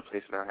a special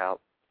place in our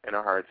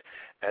hearts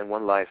and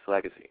One Life's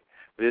legacy.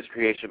 With his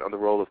creation of the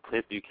role of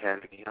Clint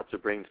Buchanan, he helped to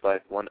bring to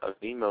life one of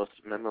the most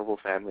memorable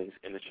families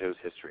in the show's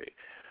history.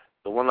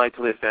 The One Life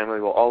to Live family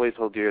will always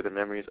hold dear the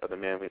memories of the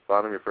man we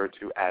fondly referred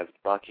to as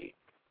Bucky.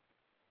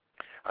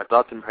 Our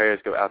thoughts and prayers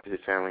go out to his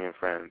family and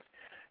friends."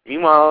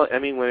 Meanwhile,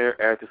 Emmy winner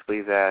Erica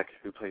Slezak,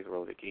 who plays the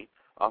role of Vicky,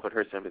 offered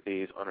her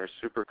sympathies on her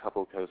super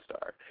couple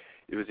co-star.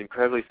 "It was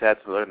incredibly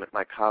sad to learn that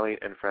my colleague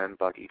and friend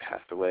Bucky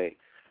passed away.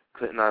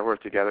 Clint and I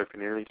worked together for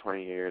nearly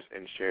 20 years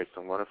and shared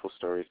some wonderful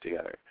stories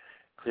together.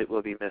 Clint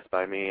will be missed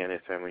by me and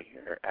his family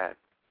here at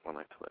One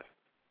Life to Live."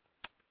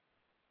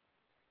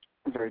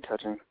 Very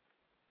touching.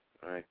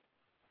 I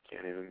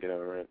can't even get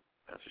over it.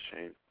 That's a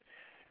shame.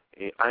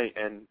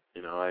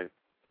 I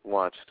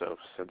watched stuff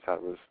since I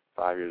was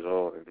 5 years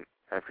old, and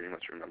I pretty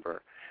much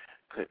remember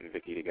Clint and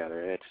Vicky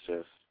together. It's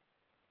a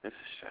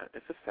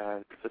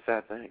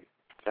sad thing.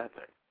 Sad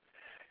thing.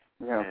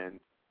 Yeah. And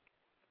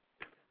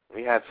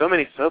we had so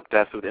many soap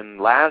deaths within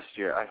last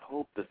year. I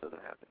hope this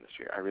doesn't happen this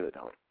year. I really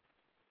don't.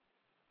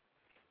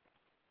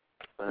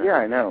 Yeah,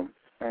 I know.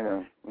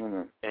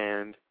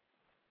 And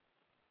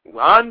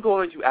I'm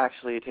going to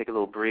actually take a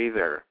little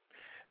breather.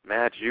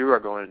 Matt, you are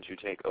going to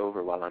take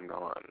over while I'm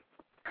gone.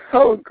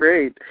 Oh,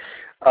 great.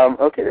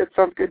 Okay, that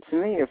sounds good to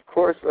me. Of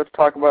course, let's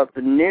talk about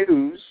the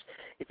news.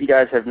 If you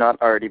guys have not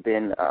already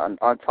been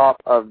on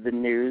top of the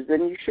news,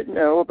 then you should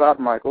know about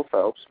Michael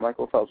Phelps.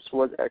 Michael Phelps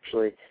was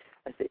actually,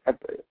 I think,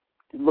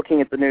 looking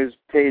at the news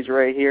page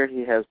right here,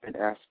 he has been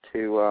asked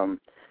to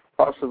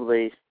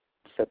possibly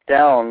step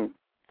down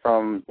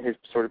from his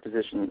sort of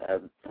position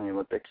at the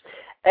Olympics.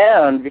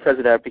 And because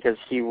of that, because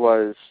there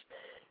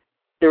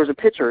was a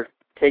picture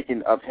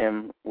taken of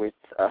him with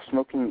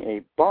smoking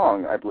a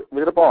bong.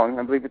 Was it a bong?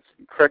 I believe it's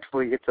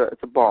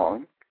a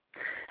bong.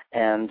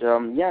 And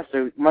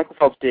so Michael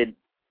Phelps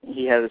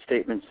he had a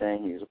statement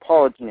saying he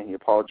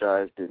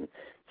apologized and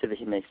said that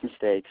he makes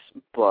mistakes.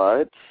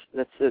 But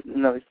that's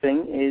another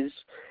thing is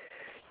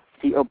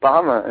the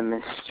Obama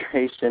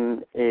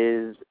administration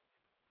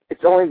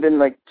it's only been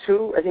I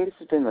think this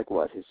has been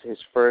his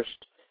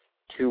first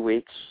 2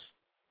 weeks,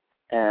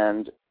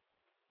 and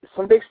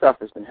some big stuff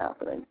has been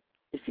happening.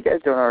 If you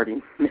guys don't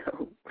already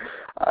know,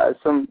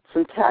 some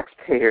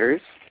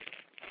taxpayers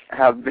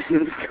have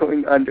been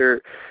going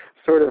under,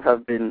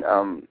 have been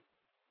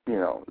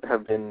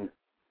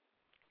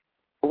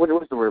what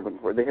was the word I'm looking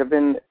for? They have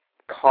been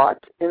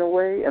caught in a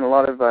way, and a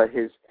lot of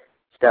his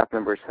staff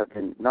members have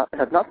not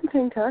been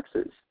paying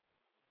taxes.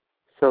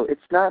 So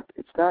it's not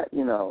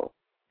really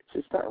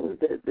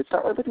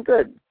looking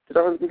good. It's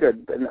not really looking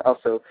good. And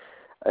also,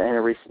 in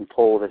a recent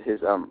poll, that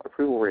his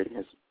approval rating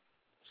has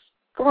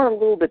gone a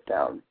little bit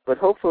down. But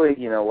hopefully,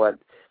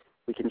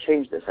 we can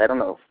change this. I don't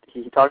know.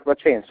 He talked about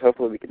change, so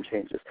hopefully we can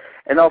change this.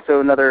 And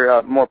also,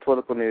 another more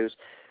political news,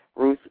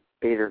 Ruth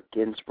Bader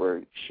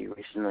Ginsburg, she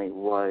recently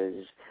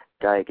was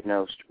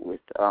diagnosed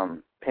with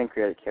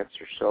pancreatic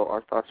cancer. So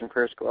our thoughts and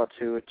prayers go out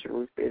to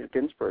Ruth Bader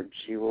Ginsburg.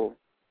 She will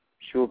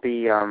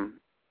be,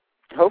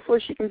 hopefully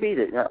she can beat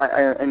it.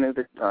 I know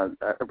that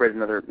I read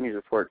another news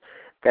report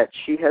that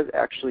she has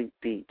actually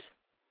beat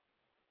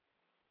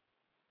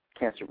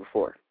cancer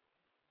before.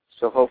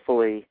 So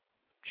hopefully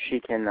she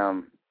can,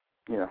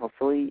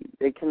 hopefully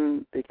she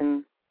can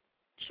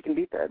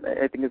beat that.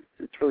 I think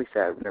it's really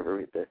sad whenever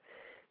we have to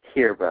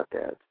hear about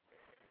that.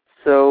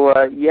 So,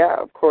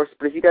 of course,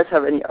 but if you guys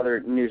have any other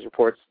news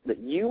reports that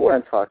you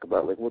want to talk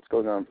about, like what's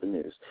going on with the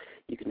news,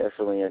 you can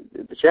definitely,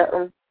 the chat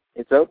room,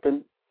 It's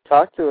open.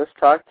 Talk to us.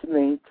 Talk to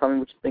me. Tell me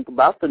what you think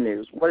about the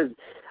news. What is?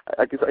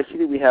 I see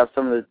that we have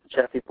some of the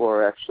chat people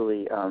are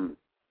actually.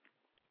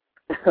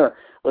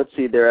 Let's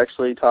see. They're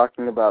actually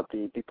talking about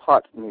the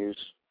pot news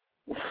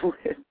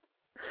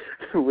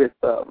with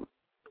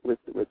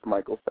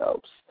Michael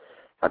Phelps.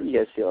 How do you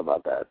guys feel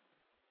about that?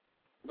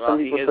 Well, some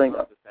he people is saying,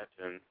 on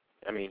suspension.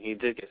 I mean, he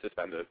did get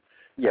suspended.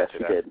 Yes, he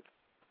did.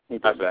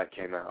 After that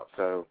came out,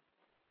 so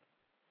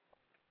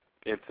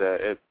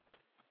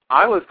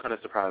I was kind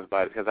of surprised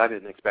by it because I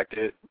didn't expect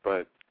it,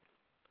 but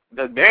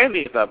the man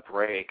needs a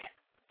break.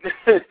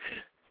 The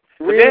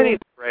man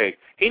needs a break.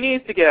 He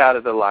needs to get out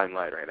of the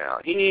limelight right now.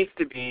 He needs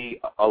to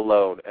be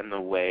alone and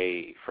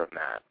away from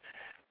that.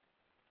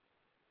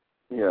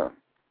 Yeah.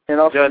 And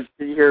also,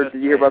 did you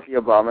hear about the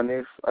Obama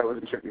news? I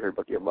wasn't sure if you heard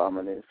about the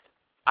Obama news.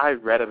 I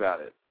read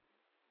about it.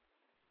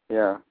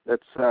 Yeah,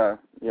 that's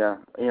yeah.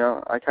 You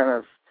know, I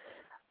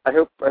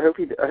hope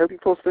he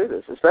pulls through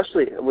this,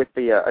 especially with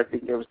the I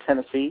think it was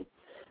Tennessee,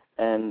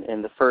 and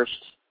the first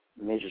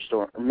major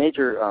storm,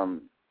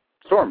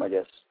 I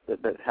guess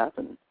that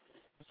happened.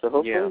 So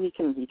hopefully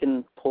he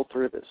can pull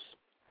through this.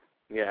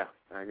 Yeah,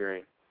 I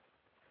agree.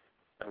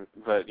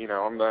 But you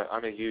know,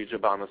 I'm a huge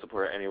Obama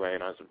supporter anyway,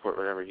 and I support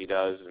whatever he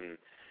does and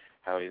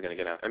how he's going to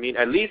get out. I mean,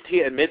 at least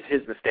he admits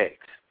his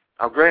mistakes.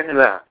 I'll grant him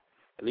that.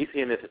 At least he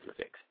admits his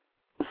mistakes.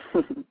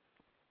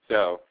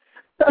 So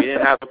we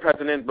didn't have a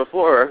president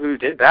before who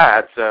did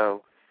that,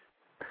 so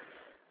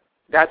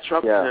that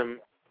trumps him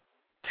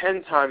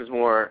 10 times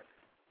more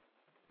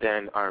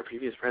than our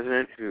previous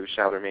president, who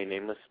shall remain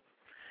nameless,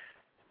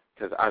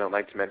 because I don't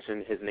like to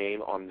mention his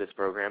name on this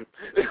program.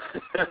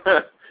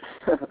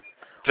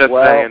 Just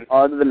saying.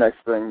 On to the next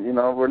thing. You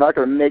know, we're not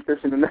going to make this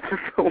into another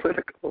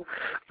political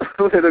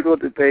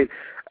debate.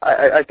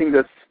 I think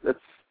that's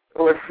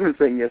what I'm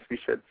saying. Yes, we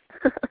should.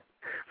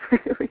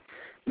 Really?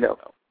 No.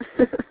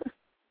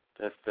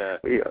 Just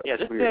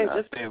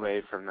stay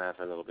away from that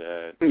for a little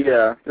bit.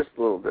 Yeah, just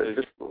a little bit.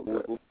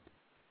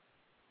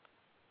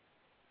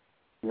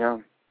 Yeah.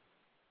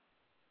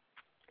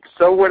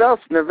 So what else,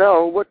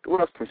 Neville? What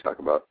else can we talk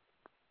about?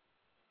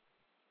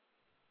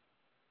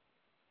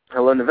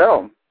 Hello,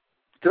 Neville.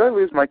 Did I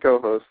lose my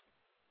co-host?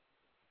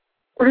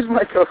 Where's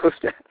my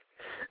co-host at?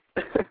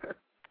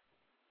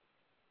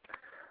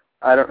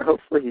 I don't.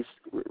 Hopefully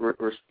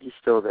he's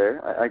still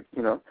there.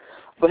 You know.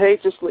 But hey,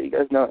 just to let you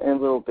guys know, in a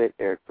little bit,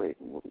 Eric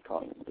Braeden will be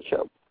calling the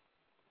show.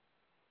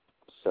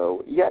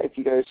 So yeah, if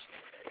you guys,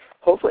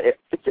 hopefully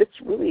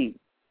it's really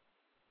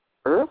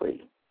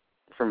early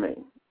for me.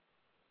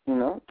 You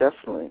know,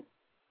 definitely.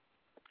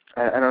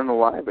 I don't know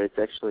why, but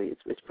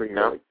it's pretty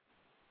early.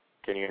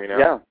 Can you hear me now?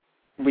 Yeah,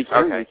 we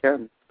can. Okay. We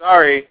can.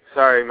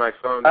 Sorry, my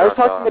phone. I was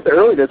talking about the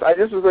earliness. I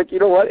just was like, you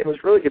know what?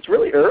 It's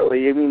really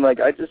early. I mean,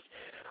 like I just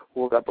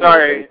woke up.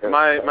 Sorry,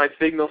 my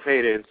signal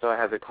faded, so I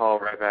had to call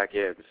right back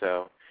in.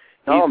 So.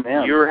 Oh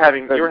man, you were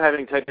having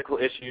technical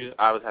issues.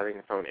 I was having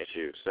phone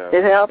issues. So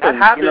it happens. That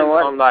happens you know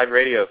what? on live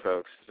radio,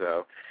 folks.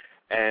 So,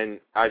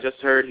 and I just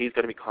heard he's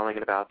going to be calling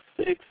in about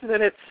 6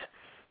 minutes.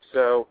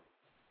 So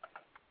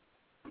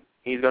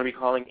he's going to be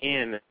calling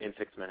in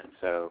 6 minutes.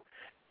 So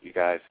you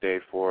guys stay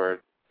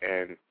forward.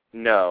 And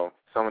no,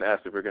 someone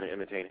asked if we're going to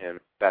imitate him.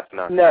 That's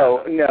not.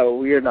 No,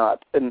 we are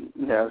not. And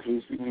no,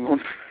 he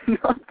won't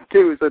not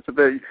do such a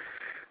thing.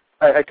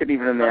 I couldn't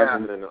even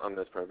imagine on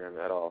this program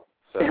at all.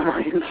 So. Am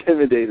I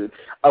intimidated?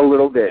 A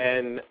little bit.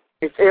 And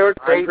it's Eric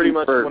I pretty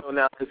much want to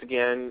announce this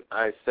again.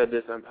 I said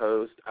this on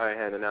post. I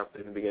had announced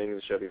it in the beginning of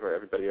the show before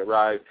everybody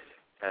arrived,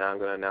 and I'm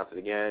going to announce it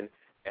again.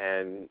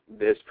 And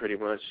this pretty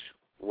much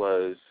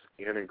was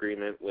in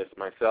agreement with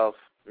myself,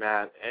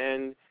 Matt,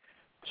 and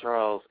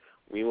Charles.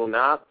 We will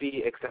not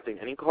be accepting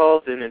any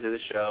calls into the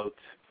show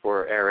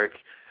for Eric.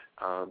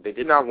 They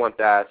did not want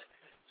that.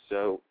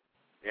 So,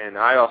 and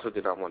I also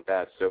did not want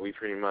that. So we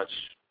pretty much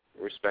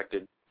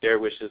respected their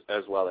wishes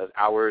as well as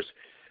ours.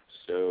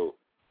 So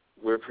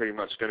we're pretty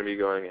much going to be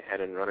going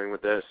ahead and running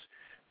with this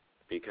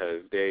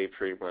because they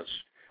pretty much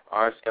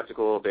are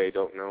skeptical. They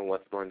don't know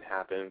what's going to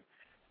happen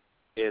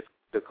if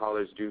the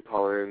callers do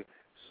call in.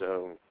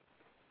 So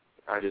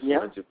I just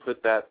wanted to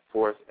put that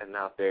forth and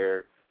out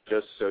there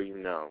just so you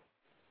know.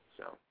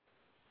 So.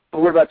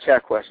 What about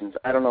chat questions?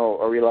 I don't know.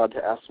 Are we allowed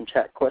to ask some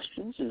chat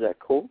questions? Is that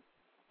cool?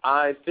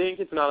 I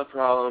think it's not a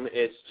problem.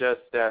 It's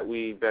just that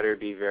we better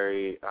be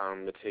very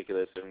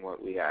meticulous in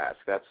what we ask.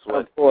 That's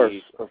what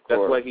that's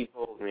what he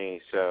told me.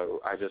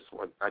 So I just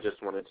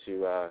wanted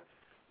to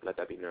let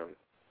that be known.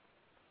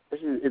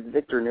 It's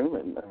Victor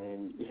Newman. I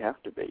mean, you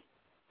have to be.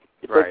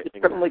 It's right. It's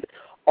kind of like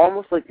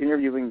almost like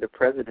interviewing the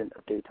president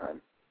of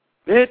daytime.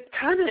 It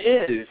kind of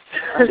is.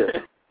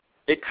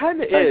 It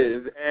kind of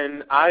is.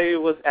 And I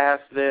was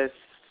asked this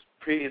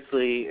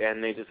previously,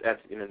 and they just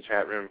asked in the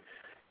chat room.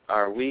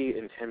 Are we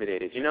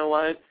intimidated? You know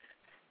what?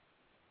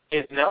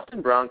 It's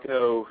Nelson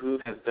Bronco who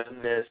has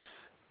done this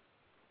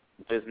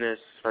business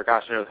for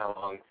gosh knows how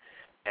long,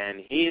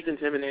 and he's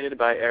intimidated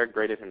by Eric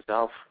Braeden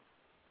himself.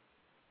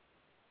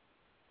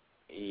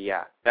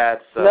 Yeah,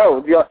 that's...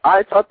 No,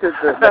 I thought that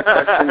the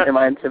question, am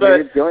I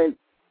intimidated?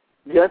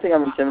 The other thing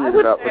I'm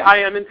intimidated about. I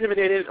am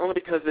intimidated only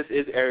because this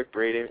is Eric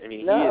Braeden. I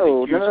mean,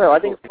 no. I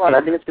think it's fun.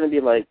 I think it's going to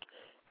be like,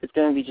 it's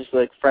going to be just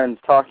like friends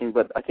talking.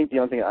 But I think the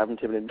only thing I'm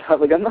intimidated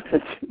about, like, I'm not going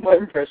to do my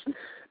impression.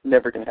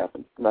 Never going to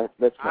happen.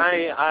 That's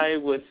I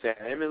would say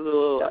I'm a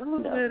little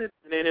bit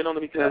intimidated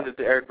only because it's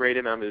Eric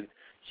Braeden. I'm a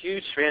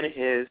huge fan of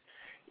his.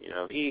 You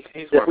know, he's.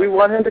 If we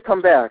want him to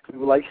come back, we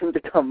would like him to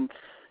come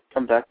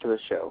back to the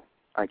show,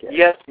 I guess.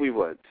 Yes, we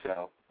would.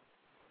 So.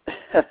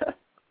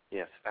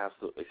 Yes,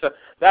 absolutely. So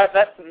that's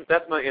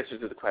my answer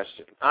to the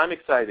question. I'm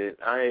excited.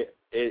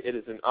 It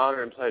is an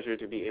honor and pleasure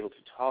to be able to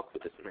talk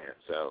with this man.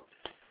 So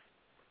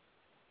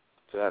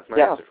that's my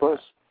answer. Yeah, of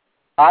course.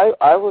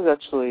 I was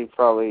actually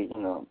probably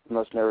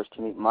most nervous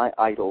to meet my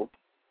idol,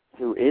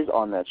 who is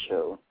on that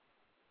show,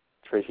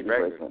 Tracy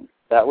Bregman.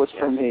 That was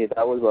for me.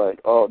 That was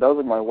like that was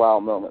like my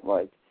wow moment.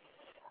 Like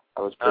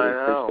I was pretty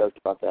stoked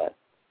about that.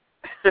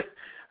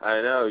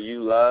 I know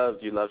you love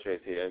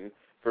Tracy, and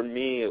for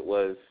me it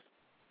was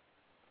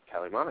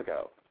Kelly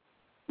Monaco.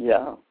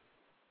 Yeah.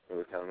 It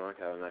was Kelly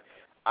Monaco. And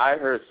I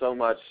heard so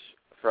much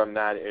from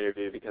that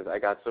interview because I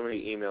got so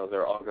many emails. They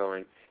were all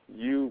going,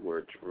 you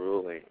were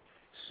drooling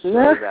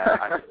so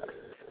bad.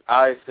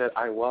 I said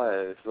I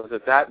was. Was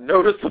it that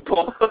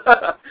noticeable?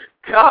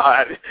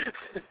 God.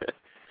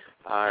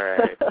 All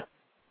right.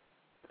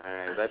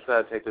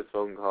 Let's take this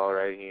phone call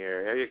right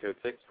here. Area code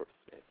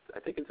 646. I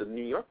think it's a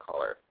New York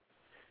caller.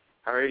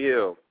 How are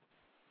you?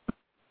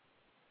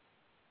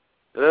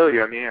 Hello,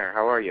 you're on the air.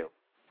 How are you?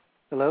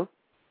 Hello?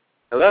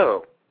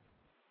 Hello.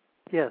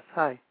 Yes,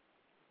 hi.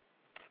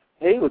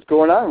 Hey, what's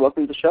going on?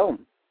 Welcome to the show.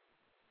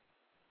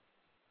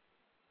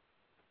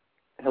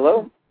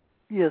 Hello?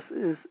 Yes,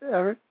 is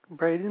Eric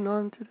Braeden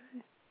on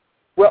today?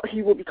 Well,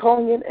 he will be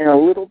calling in a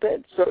little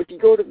bit, so if you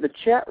go to the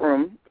chat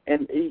room,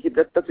 and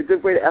that's a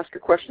good way to ask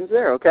your questions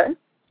there, okay?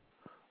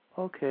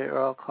 Okay,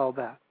 or I'll call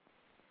back.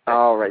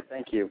 All right,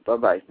 thank you.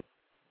 Bye-bye.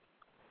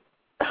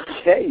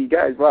 Okay, you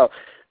guys, wow,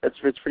 it's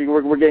pretty.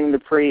 We're getting the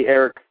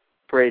pre-Eric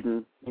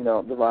Braeden, the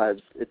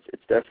vibes. It's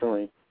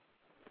definitely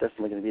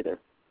going to be there.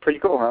 Pretty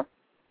cool, huh?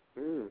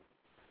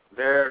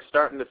 They're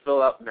starting to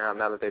fill up now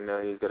that they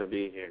know he's going to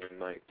be here in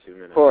like 2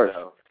 minutes. Of course.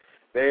 So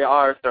they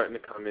are starting to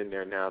come in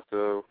there now.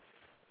 So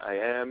I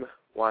am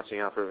watching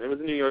out for him. It was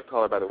a New York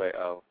caller, by the way.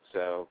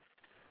 So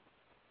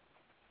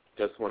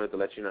just wanted to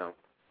let you know.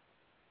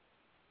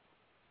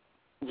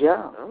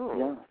 Yeah. Oh.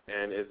 Yeah.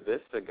 And is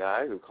this the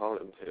guy who called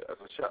him to?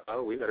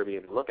 Oh, we better be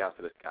on the lookout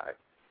for this guy.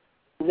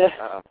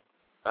 Yeah.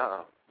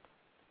 Uh-oh.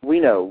 We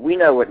know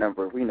what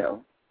number. We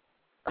know.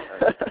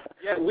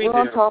 Yeah, We're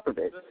on top of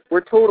it.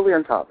 We're totally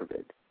on top of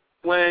it.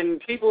 When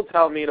people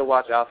tell me to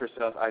watch out for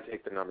stuff, I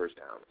take the numbers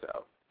down.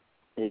 So.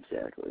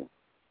 Exactly.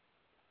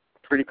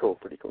 Pretty cool.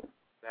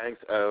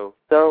 Thanks, O.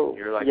 So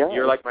you're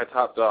like my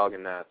top dog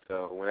in that.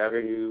 So whenever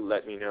you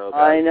let me know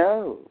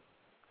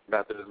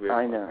about those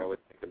weird ones, I would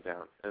take them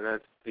down. And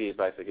that's the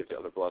advice I give to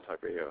other Blog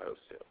Talk Radio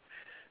hosts too.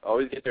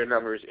 Always get their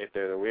numbers if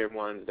they're the weird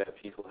ones that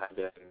people have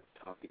been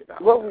talking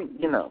about. Well,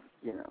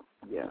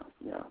 yeah.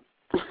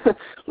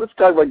 Let's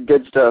talk about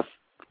good stuff,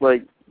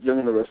 like Young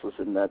and the Restless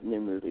in that new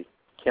movie.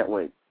 Can't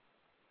wait.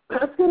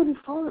 That's gonna be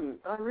fun.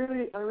 I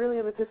really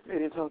am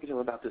anticipating talking to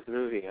them about this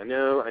movie. I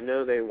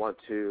know they want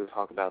to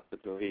talk about the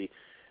movie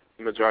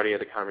the majority of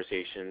the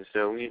conversation,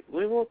 so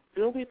we'll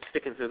be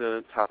sticking to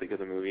the topic of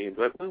the movie,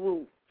 but we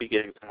will be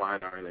getting some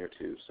Y&R in there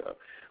too. So,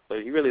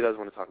 but he really does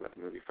want to talk about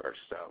the movie first.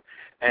 So,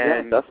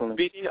 and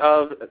speaking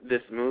of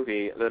this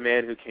movie, The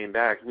Man Who Came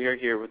Back, we are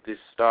here with the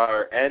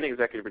star and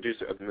executive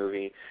producer of the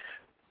movie,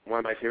 one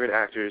of my favorite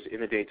actors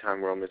in the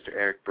daytime world, Mr.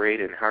 Eric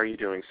Braeden. How are you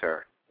doing,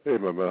 sir? Hey,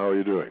 my man, how are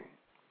you doing?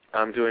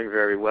 I'm doing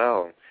very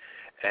well.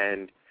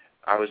 And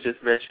I was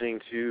just mentioning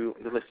to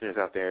the listeners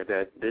out there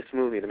that this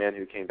movie, The Man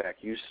Who Came Back,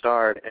 you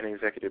starred and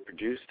executive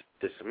produced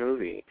this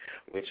movie,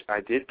 which I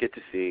did get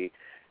to see,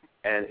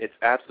 and it's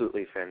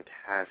absolutely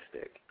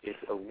fantastic. It's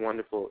a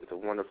wonderful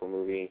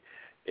movie.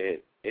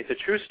 It's a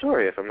true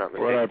story, if I'm not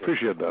mistaken. Well, I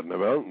appreciate that,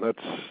 Neville.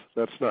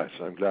 That's nice.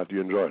 I'm glad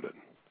you enjoyed it.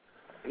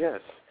 Yes.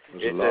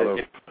 There's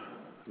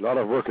a lot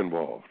of work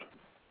involved.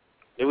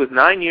 It was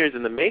 9 years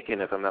in the making,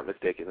 if I'm not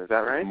mistaken. Is that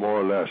right? More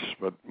or less,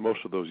 but most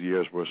of those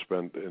years were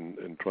spent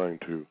in trying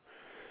to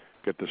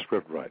get the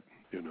script right,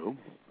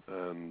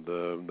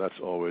 and that's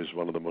always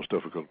one of the most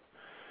difficult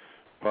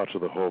parts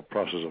of the whole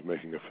process of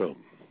making a film,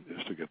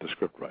 is to get the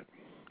script right.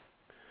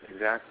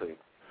 Exactly.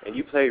 And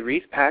you play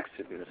Reese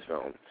Paxton in this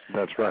film.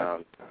 That's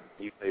right.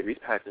 You play Reese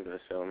Paxton in this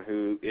film,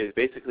 who is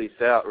basically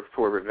set out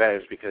for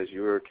revenge because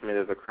you were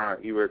committed a crime.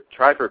 You were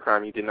tried for a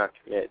crime you did not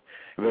commit.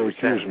 They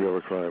accused me of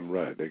a crime,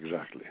 right?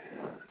 Exactly.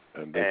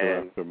 And they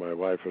go after my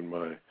wife and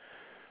my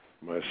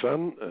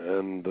son,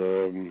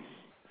 and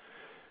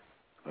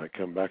I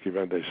come back.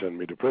 They send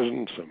me to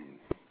prison. Some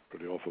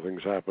pretty awful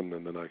things happen,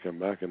 and then I come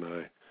back and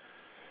I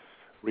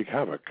wreak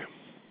havoc.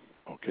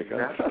 Okay,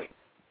 exactly.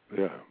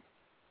 Yeah.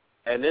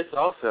 And it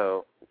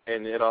also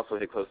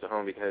hit close to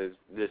home because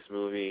this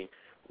movie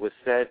was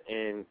set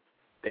in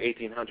the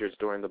 1800s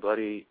during the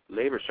bloody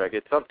labor strike.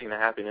 It's something that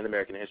happened in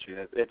American history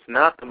that it's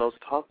not the most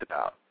talked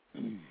about.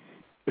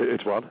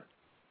 It's what?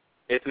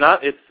 It's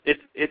not.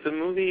 It's a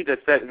movie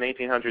that's set in the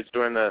 1800s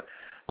during the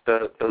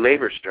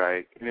labor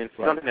strike, and it's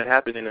something that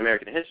happened in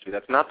American history.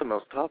 That's not the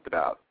most talked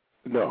about.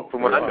 No,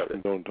 from what I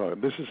often don't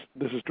talk. This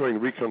is during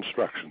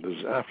Reconstruction. This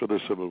is after the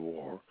Civil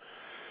War.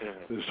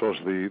 Mm-hmm. This was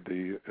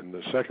in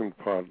the second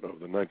part of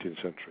the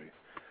 19th century.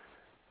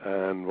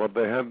 And what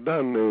they had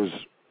done is,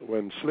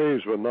 when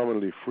slaves were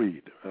nominally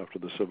freed after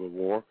the Civil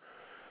War,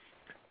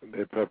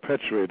 they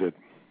perpetuated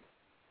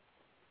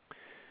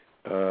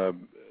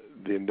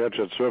the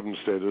indentured servant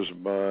status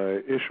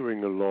by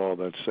issuing a law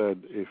that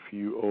said if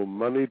you owe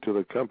money to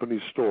the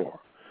company store,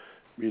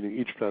 meaning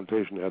each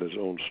plantation had its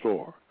own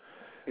store,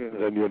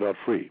 then you're not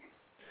free.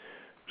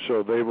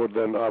 So they would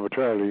then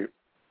arbitrarily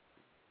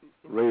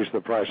raise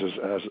the prices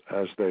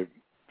as they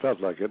felt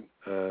like it,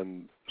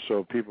 and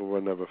so people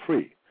were never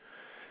free.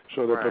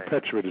 So they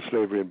perpetuated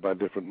slavery by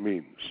different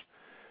means.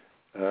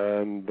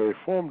 And they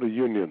formed a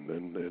union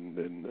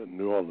in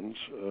New Orleans,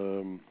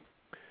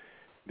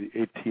 the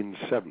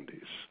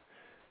 1870s.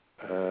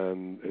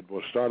 And it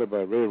was started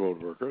by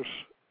railroad workers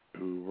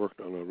who worked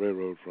on a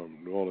railroad from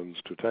New Orleans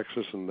to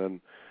Texas, and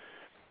then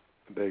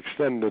they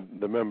extended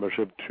the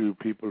membership to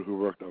people who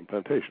worked on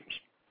plantations.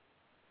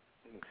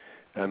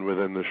 And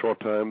within a short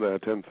time, they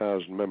had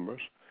 10,000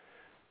 members,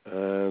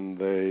 and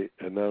they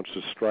announced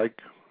a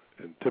strike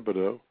in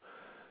Thibodaux,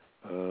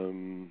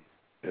 in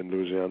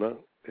Louisiana,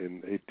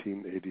 in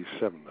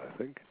 1887, I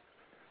think.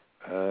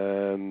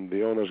 And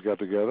the owners got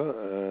together,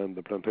 and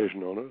the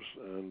plantation owners,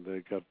 and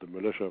they got the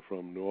militia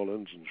from New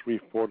Orleans and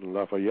Shreveport and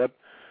Lafayette,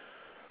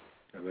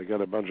 and they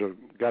got a bunch of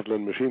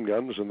Gatling machine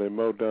guns, and they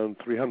mowed down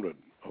 300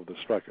 of the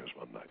strikers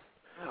one night.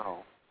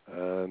 Wow.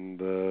 And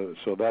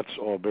so that's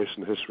all based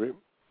in history.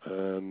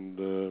 And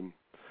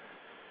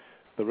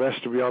the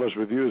rest, to be honest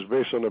with you, is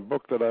based on a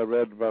book that I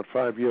read about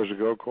 5 years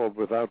ago called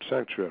Without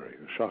Sanctuary,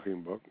 a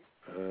shocking book.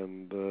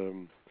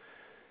 And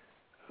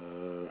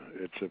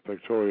it's a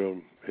pictorial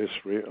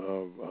history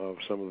of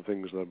some of the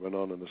things that went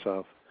on in the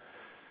South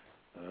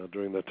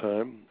during that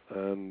time,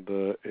 and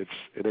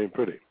it ain't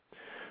pretty.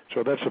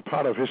 So that's a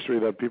part of history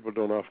that people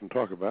don't often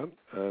talk about,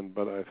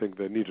 but I think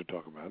they need to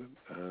talk about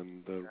it,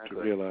 and to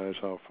realize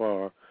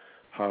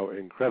how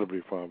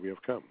incredibly far we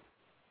have come.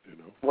 You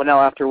know. Well,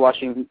 now after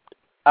watching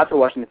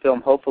the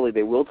film, hopefully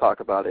they will talk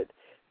about it,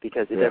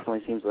 because it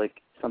definitely seems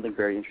like something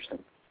very interesting.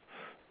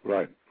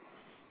 Right.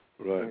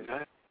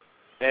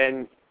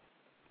 And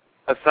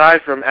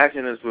aside from acting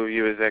in this movie,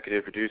 you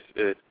executive produced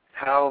it.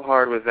 How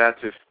hard was that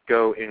to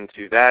go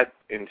into that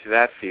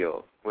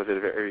field? Was it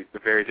a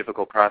very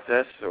difficult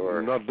process,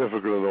 or not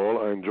difficult at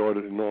all? I enjoyed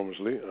it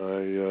enormously.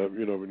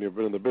 When you've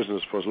been in the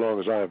business for as long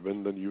as I have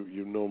been, then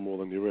you know more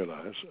than you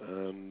realize,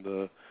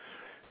 and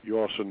you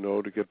also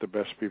know to get the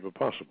best people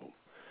possible,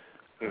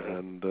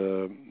 and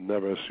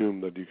never assume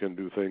that you can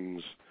do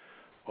things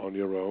on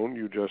your own.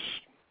 You just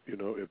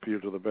appeal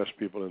to the best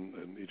people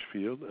in each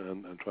field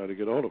and try to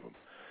get hold of them.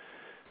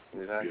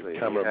 Exactly.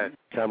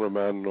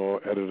 Cameraman or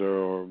editor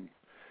or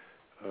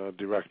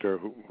director,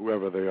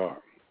 whoever they are.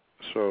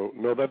 So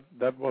no,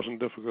 that wasn't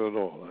difficult at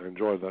all. I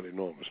enjoyed that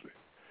enormously.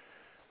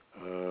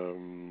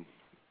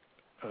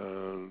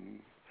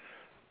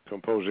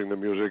 Composing the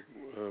music,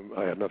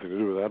 I had nothing to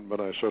do with that, but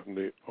I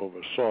certainly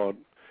oversaw it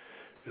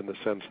in the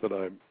sense that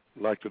I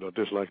liked it or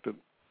disliked it.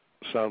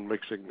 Sound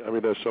mixing. I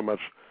mean, there's so much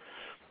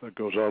that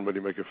goes on when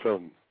you make a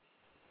film.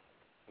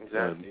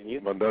 Exactly.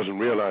 And one doesn't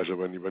realize it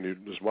when you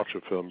just watch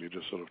a film. You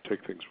just sort of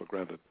take things for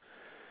granted.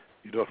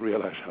 You don't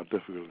realize how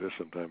difficult it is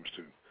sometimes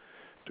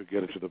to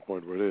get it to the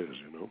point where it is,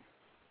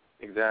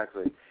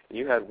 Exactly. And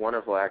you had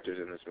wonderful actors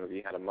in this movie.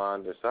 You had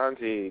Armand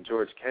Assante,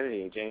 George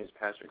Kennedy, James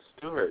Patrick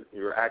Stuart.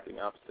 You were acting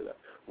opposite them.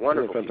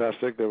 Wonderful. They're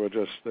fantastic. They were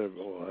just,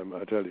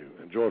 I tell you.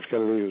 And George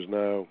Kennedy, who's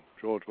now,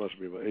 George must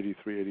be about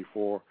 83,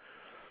 84,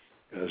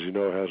 as you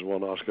know, has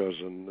won Oscars,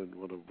 and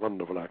what a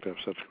wonderful actor. I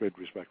have such great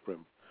respect for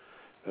him.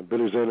 And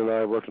Billy Zane and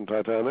I worked in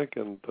Titanic,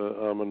 and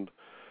Armand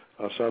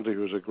Assante,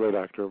 who's a great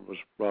actor, was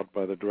brought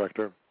by the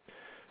director,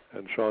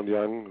 and Sean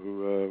Young,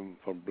 who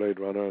from Blade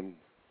Runner and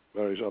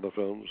various other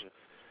films,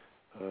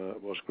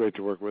 was great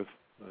to work with,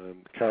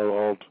 and Carol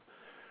Alt,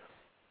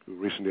 who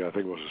recently I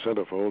think was a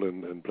centerfold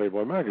in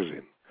Playboy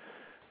magazine.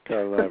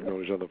 Carol and I have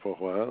known each other for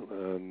a while,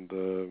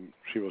 and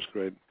she was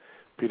great.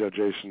 Peter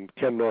Jason,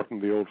 Ken Norton,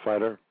 the old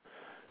fighter,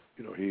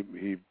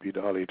 he beat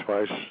Ali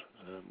twice,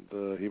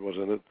 and he was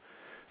in it.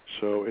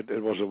 So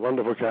it was a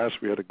wonderful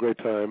cast. We had a great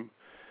time,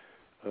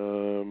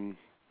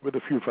 with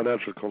a few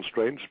financial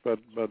constraints, but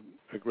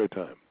a great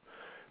time.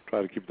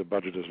 Try to keep the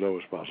budget as low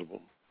as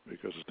possible,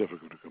 because it's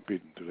difficult to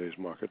compete in today's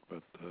market,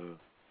 but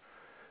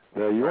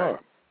there you are.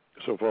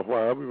 So for a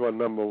while we were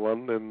number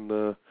one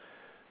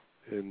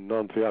in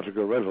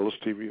non-theatrical rentals,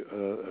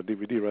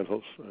 DVD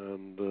rentals,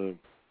 and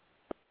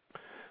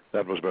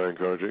that was very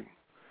encouraging.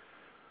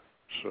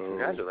 So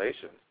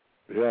congratulations.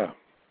 Yeah.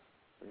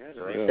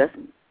 Congratulations.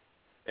 Yeah.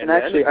 And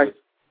actually, I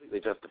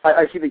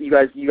see that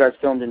you guys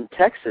filmed in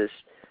Texas.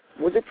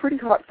 Was it pretty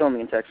hot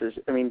filming in Texas?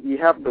 I mean, you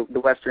have the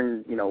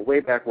Western,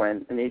 way back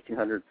when, in the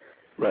 1800s.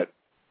 Right.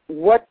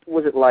 What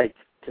was it like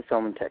to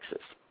film in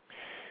Texas?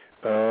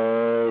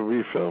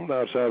 We filmed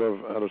outside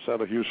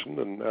of Houston in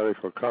an area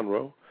called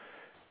Conroe,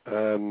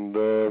 and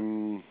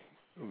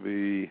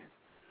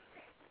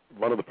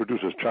one of the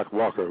producers, Chuck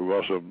Walker, who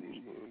also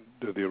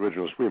did the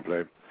original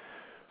screenplay,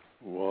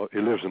 well, he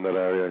lives in that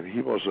area, and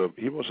he was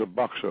a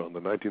boxer on the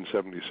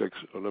 1976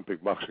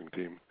 Olympic boxing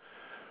team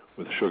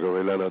with Sugar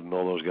Ray Leonard and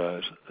all those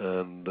guys,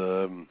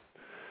 and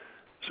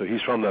so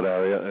he's from that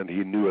area, and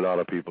he knew a lot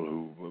of people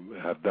who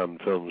had done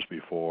films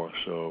before,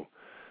 so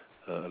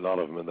a lot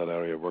of them in that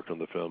area worked on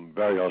the film.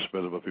 Very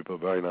hospitable people,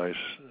 very nice,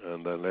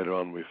 and then later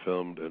on we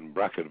filmed in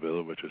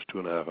Bracketville, which is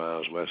 2.5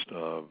 hours west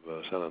of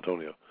San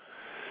Antonio,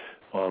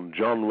 on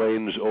John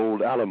Wayne's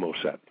old Alamo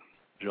set.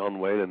 John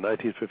Wayne in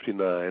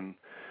 1959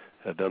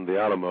 had done the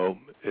Alamo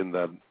in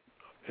that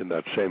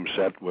same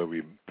set where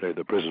we played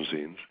the prison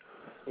scenes,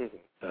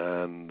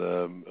 and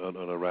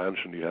on a ranch,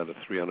 and you had a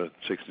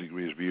 360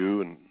 degrees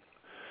view and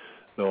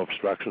no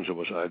obstructions. It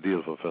was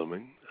ideal for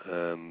filming,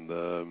 and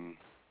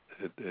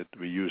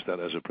we used that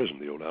as a prison,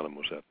 the old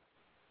Alamo set.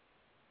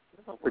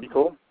 Oh, pretty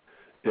cool.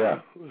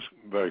 Yeah, it was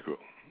very cool.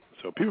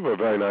 So people were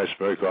very nice,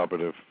 very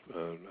cooperative.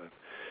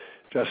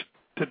 Just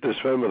did this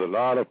film with a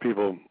lot of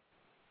people,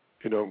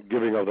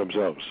 giving of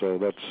themselves. So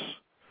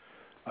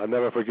I'll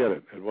never forget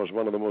it. It was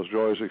one of the most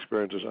joyous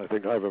experiences I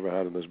think I've ever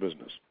had in this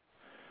business.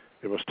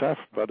 It was tough,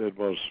 but it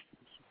was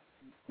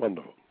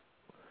wonderful.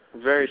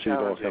 Very to see it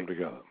all challenging. come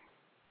together.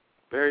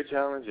 Very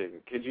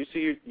challenging.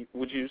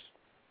 Would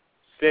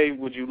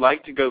you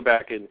like to go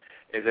back and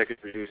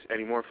executive produce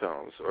any more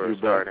films or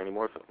star in any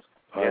more films?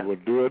 I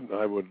would do it.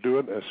 I would do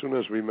it as soon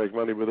as we make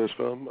money with this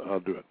film. I'll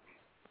do it.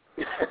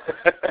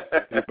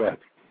 You bet.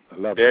 I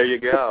love it. There you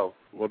go.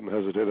 Wouldn't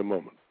hesitate a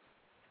moment.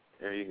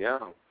 There you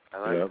go. I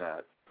like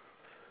that.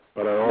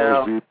 But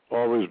I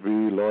always be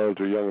loyal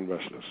to Young and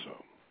Restless. So.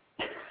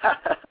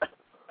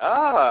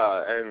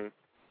 And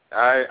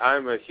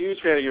I'm a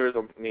huge fan of yours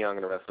on Young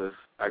and Restless.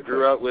 I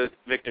grew up with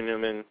Victor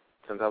Newman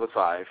since I was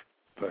 5.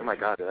 Oh my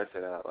God, did I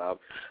say that out loud?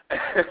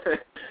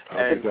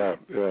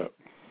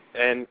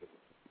 And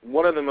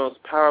one of the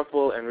most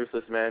powerful and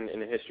ruthless men in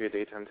the history of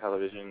daytime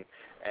television,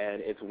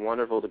 and it's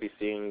wonderful to be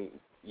seeing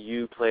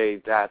you play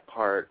that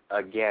part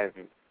again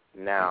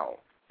now.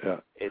 Yeah.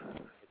 It's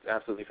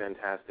absolutely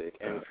fantastic.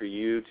 And for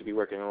you to be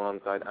working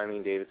alongside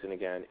Eileen Davidson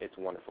again, it's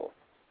wonderful.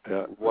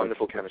 Yeah.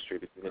 Wonderful chemistry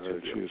between the two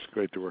of you. She's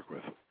great to work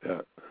with.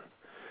 Yeah.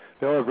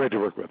 They're all great to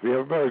work with. We have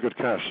a very good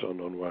cast on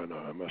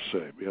YNR, I must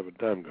say. We have a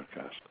damn good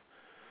cast.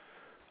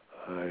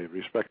 I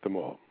respect them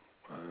all.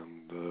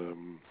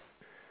 And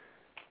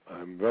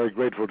I'm very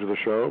grateful to the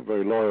show,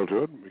 very loyal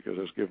to it, because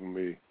it's given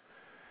me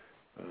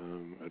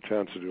a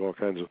chance to do all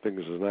kinds of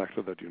things as an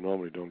actor that you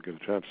normally don't get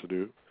a chance to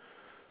do.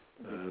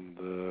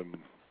 And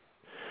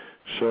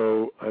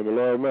so I'm a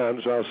loyal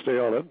man, so I'll stay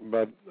on it.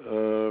 But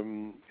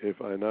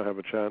if I now have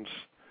a chance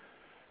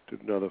to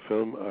do another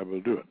film, I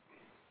will do it.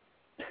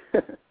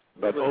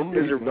 But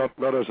only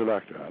not as an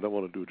actor. I don't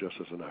want to do it just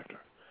as an actor.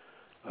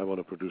 I want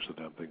to produce the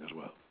damn thing as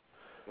well.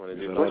 I want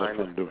to do a lot of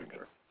fun doing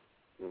it.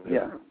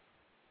 Yeah.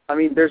 I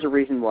mean, there's a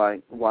reason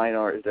why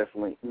YNR is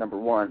definitely number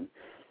one.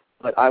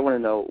 But I want to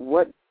know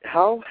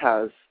how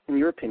has, in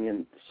your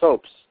opinion,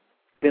 soaps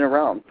been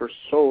around for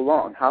so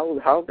long? How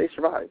have they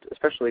survived,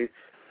 especially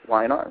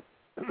YNR?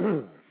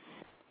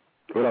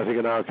 Well, I think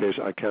in our case,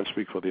 I can't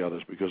speak for the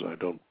others because I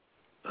don't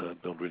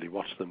really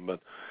watch them. But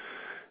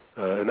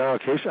in our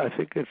case, I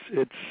think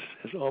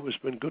it's always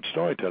been good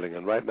storytelling,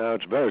 and right now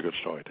it's very good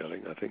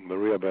storytelling. I think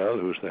Maria Bell,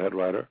 who's the head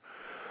writer,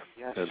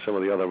 and some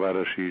of the other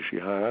writers she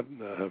hired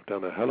have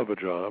done a hell of a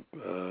job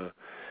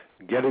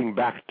getting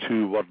back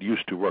to what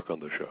used to work on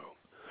the show.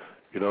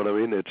 You know what I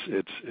mean?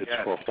 It's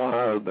for a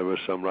while there were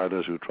some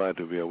writers who tried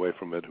to veer away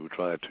from it, who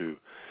tried to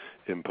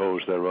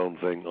impose their own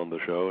thing on the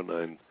show,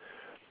 and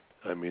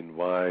I mean,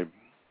 why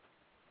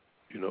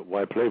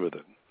play with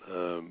it?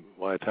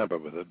 Why tamper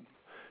with it?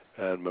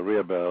 And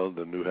Maria Bell,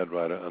 the new head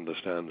writer,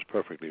 understands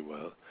perfectly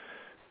well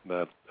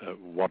that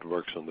what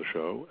works on the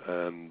show,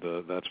 and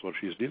that's what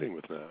she's dealing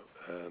with now.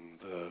 And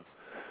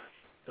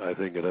I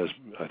think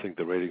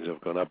the ratings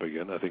have gone up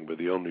again. I think we're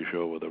the only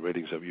show where the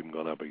ratings have even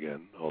gone up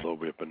again, although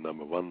we've been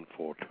number one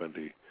for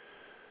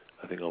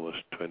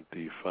almost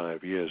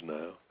 25 years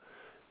now,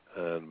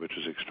 and which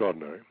is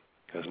extraordinary.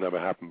 Has never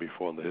happened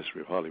before in the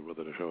history of Hollywood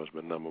that a show has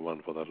been number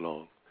one for that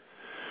long.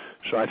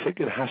 So I think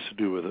it has to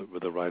do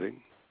with the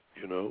writing.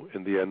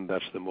 In the end,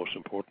 that's the most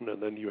important.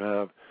 And then you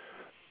have,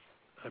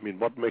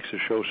 what makes a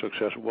show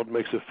successful? What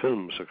makes a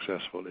film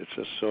successful? It's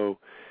just so,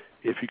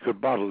 if you could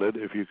bottle it,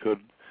 if you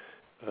could,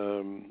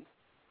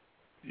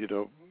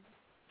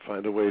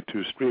 find a way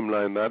to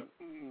streamline that,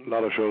 a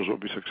lot of shows will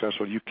be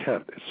successful. You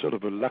can't. It's sort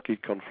of a lucky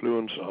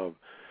confluence of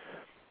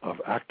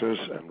actors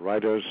and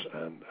writers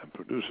and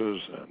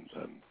producers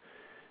and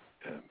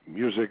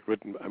music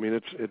written.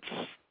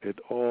 It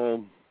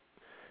all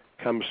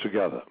comes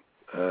together,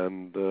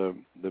 and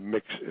the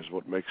mix is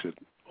what makes it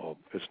all.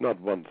 It's not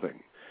one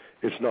thing.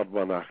 It's not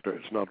one actor.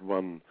 It's not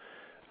one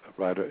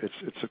writer.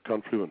 It's a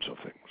confluence of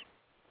things.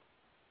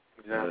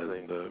 Exactly.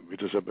 And we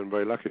just have been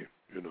very lucky,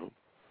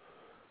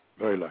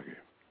 very lucky.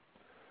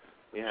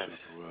 Yes.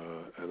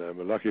 So, and I'm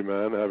a lucky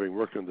man, having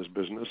worked in this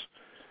business.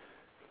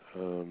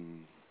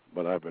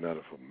 But I've been at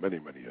it for many,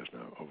 many years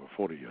now, over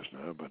 40 years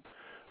now, but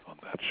on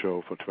that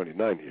show for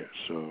 29 years.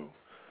 So.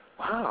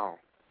 Wow.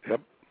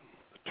 Yep.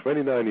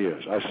 29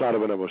 years. I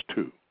started when I was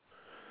 2.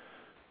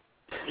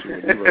 See,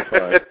 when you were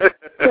 5.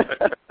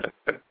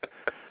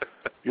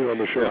 You know, on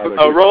the show.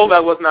 A role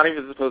that was not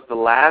even supposed to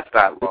last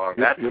that long.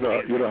 You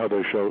know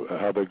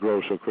how they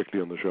grow so quickly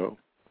on the show.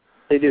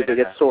 They do. They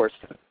get sourced.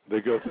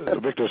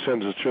 Victor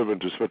sends his children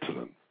to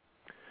Switzerland.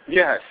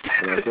 Yes.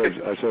 And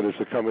I said it's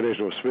a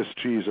combination of Swiss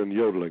cheese and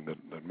yodeling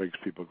that makes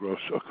people grow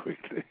so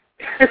quickly.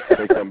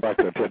 They come back,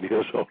 they're 10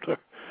 years older.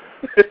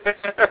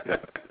 Yeah.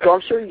 So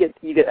I'm sure you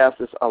get asked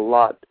this a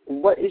lot.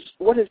 What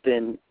has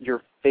been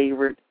your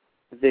favorite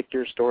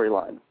Victor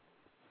storyline?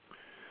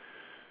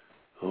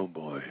 Oh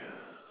boy.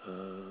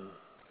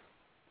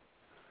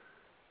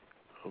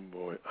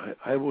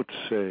 I would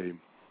say.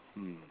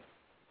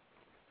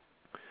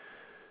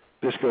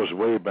 This goes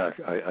way back.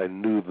 I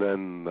knew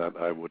then that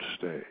I would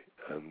stay,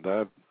 and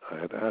that I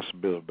had asked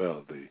Bill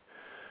Bell, the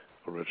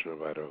original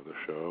writer of the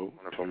show,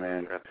 wonderful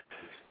man,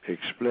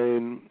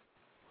 explain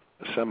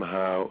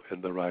somehow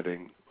in the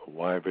writing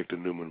why Victor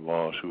Newman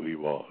was who he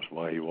was,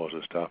 why he was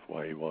as tough,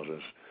 why he was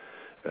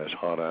as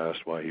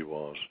hard-assed, why he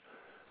was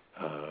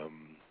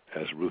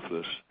as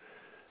ruthless.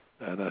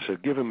 And I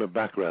said, give him a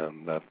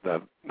background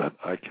that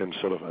I can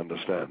sort of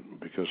understand,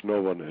 because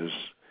no one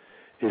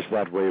is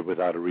that way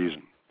without a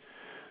reason.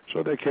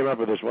 So they came up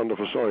with this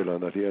wonderful storyline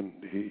that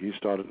he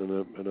started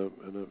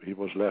he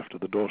was left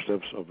at the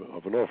doorsteps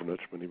of an orphanage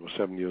when he was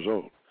 7 years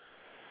old.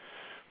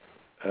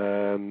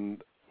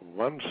 And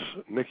once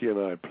Nikki and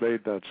I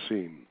played that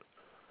scene,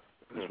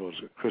 this was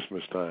at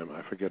Christmas time,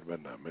 I forget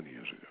when now, many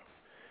years ago.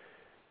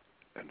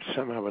 And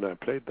somehow when I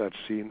played that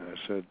scene, I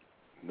said,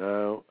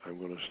 now I'm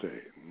going to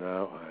stay.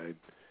 Now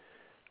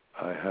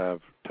I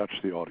have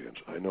touched the audience.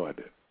 I know I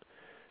did,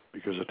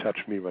 because it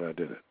touched me when I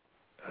did it.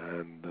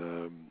 And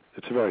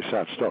it's a very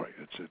sad story.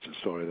 It's a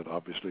story that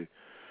obviously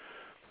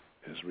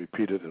is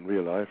repeated in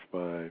real life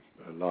by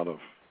a lot of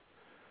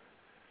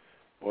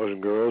boys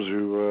and girls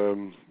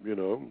who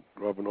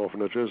grow up in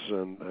orphanages,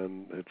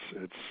 and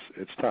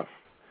it's tough.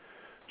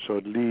 So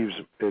it leaves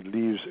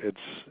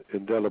its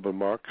indelible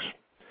marks.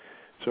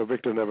 So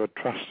Victor never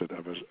trusted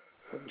ever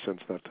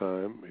since that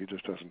time. He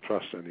just doesn't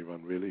trust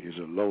anyone really. He's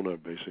a loner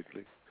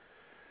basically.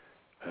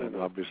 And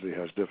obviously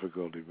has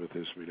difficulty with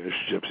his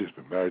relationships. He's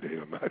been married 8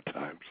 or 9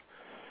 times.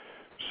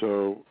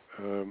 So,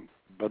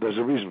 but there's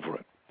a reason for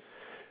it.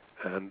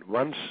 And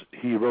once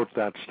he wrote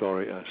that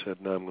story, I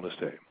said, no, I'm going to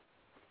stay.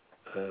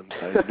 And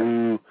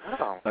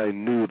I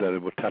knew that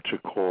it would touch a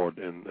chord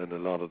in a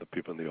lot of the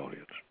people in the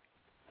audience.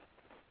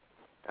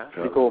 That's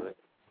pretty cool.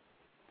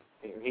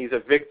 He's a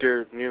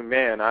Victor new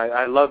man.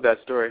 I love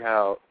that story,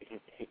 how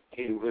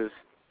he was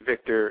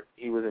Victor,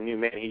 he was a new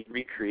man. He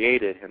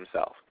recreated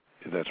himself.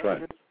 That's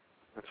right.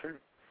 That's right.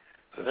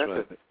 That's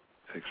right.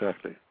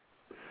 Exactly.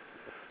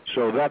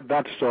 So that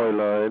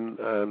storyline,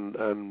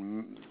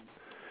 and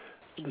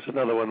there's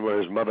another one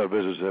where his mother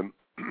visits him.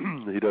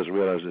 He doesn't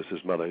realize it's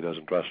his mother. He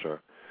doesn't trust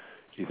her.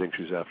 He thinks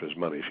she's after his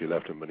money. She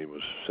left him when he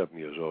was 7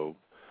 years old,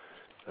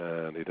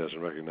 and he doesn't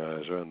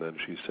recognize her. And then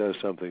she says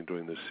something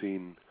during the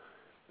scene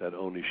that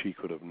only she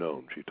could have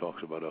known. She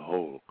talks about a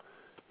hole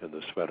in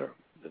the sweater,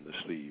 in the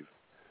sleeve,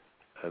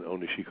 and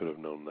only she could have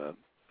known that.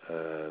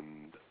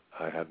 And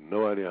I had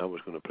no idea how I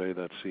was going to play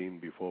that scene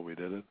before we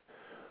did it.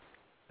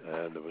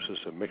 And there was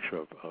just a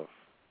mixture of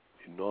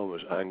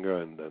enormous anger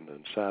and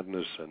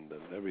sadness and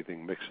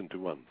everything mixed into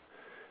one.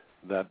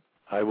 That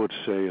I would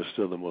say is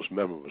still the most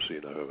memorable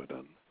scene I've ever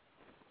done.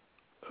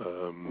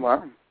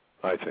 Wow.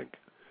 I think.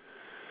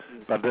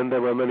 But then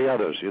there were many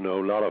others, a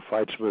lot of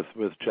fights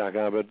with Jack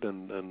Abbott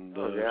and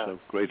some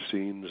great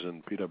scenes,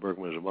 and Peter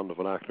Bergman is a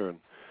wonderful actor,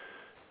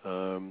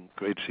 and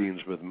great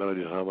scenes with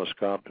Melody Harmer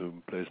Scott, who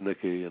plays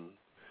Nikki, and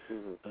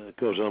it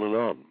goes on and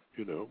on,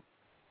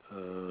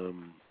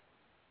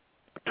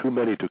 Too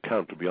many to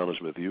count, to be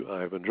honest with you.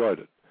 I've enjoyed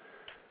it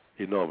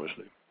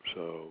enormously.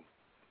 So,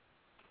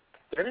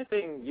 is there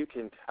anything you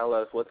can tell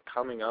us what's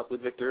coming up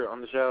with Victor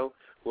on the show,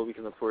 what we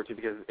can look forward to?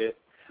 Because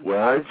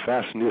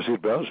fasten your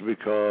seatbelts,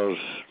 because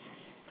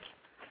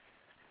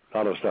a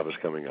lot of stuff is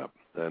coming up,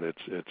 and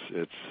it's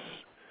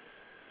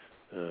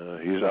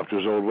he's up to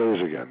his old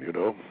ways again.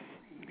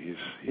 He's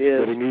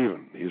getting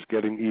even. He's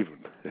getting even.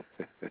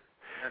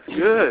 That's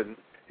good.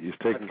 He's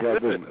taking care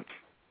of business.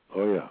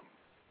 Oh yeah.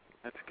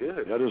 That's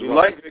good. We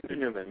like Victor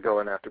Newman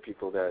going after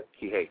people that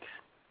he hates.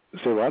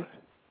 Say what?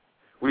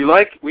 We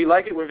like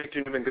it when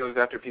Victor Newman goes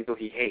after people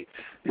he hates.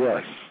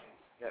 Yes.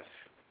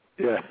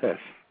 Yes. Yes.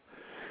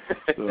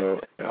 So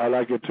I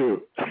like it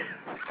too.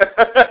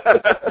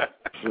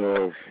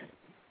 So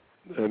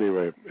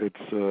anyway,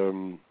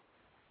 it's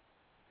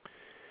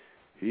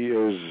he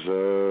is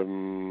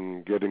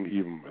getting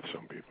even with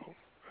some people,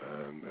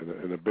 and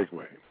in a big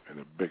way.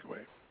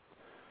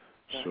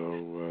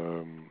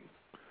 So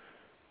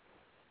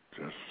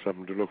just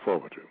something to look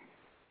forward to.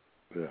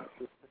 Yeah.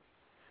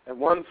 And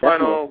one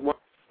final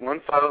one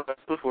follow-up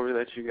before we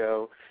let you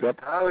go. Yep.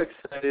 How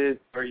excited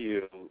are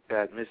you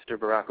that Mr.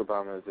 Barack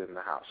Obama is in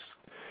the House?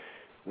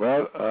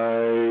 Well,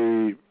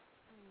 I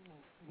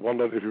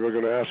wondered if you were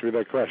going to ask me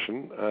that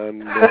question,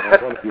 and I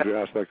wanted you to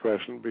ask that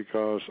question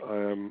because I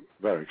am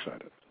very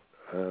excited.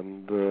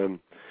 And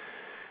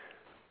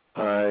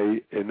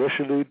I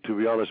initially, to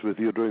be honest with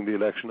you, during the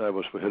election, I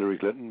was for Hillary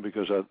Clinton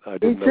because I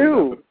didn't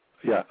know enough.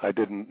 Yeah, I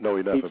didn't know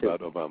enough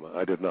about Obama.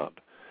 I did not.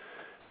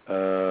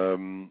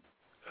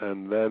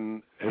 And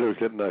then Hillary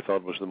Clinton, I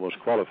thought, was the most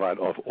qualified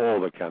of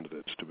all the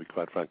candidates, to be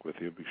quite frank with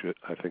you, because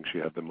I think she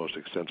had the most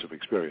extensive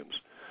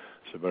experience.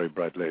 She's a very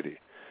bright lady.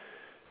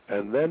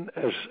 And then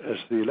as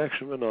the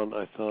election went on,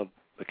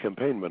 the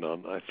campaign went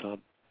on, I thought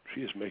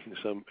she is making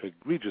some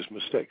egregious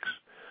mistakes.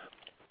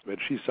 When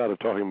she started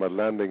talking about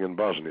landing in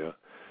Bosnia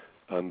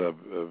under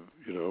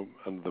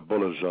the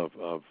bullets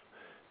of,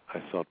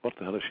 I thought, what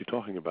the hell is she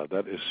talking about?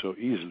 That is so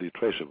easily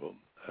traceable.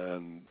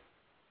 And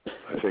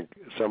I think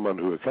someone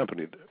who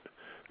accompanied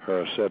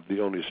her said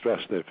the only stress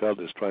they felt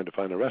is trying to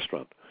find a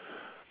restaurant.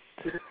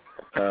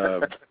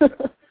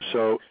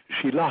 So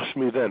she lost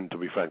me then, to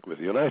be frank with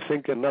you. And I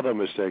think another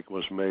mistake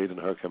was made in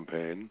her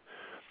campaign.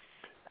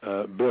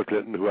 Bill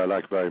Clinton, who I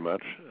like very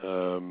much,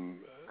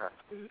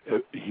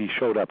 he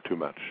showed up too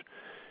much.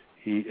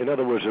 In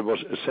other words, it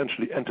was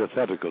essentially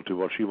antithetical to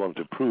what she wanted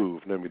to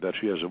prove, namely that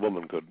she as a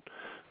woman could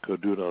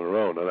do it on her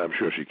own, and I'm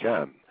sure she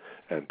can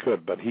and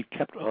could, but he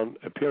kept on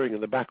appearing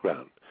in the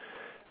background.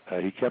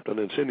 He kept on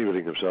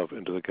insinuating himself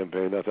into the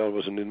campaign. I thought it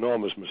was an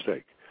enormous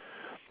mistake.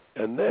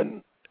 And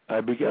then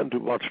I began to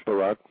watch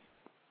Barack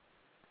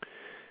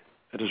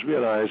and just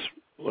realized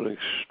what an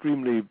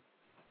extremely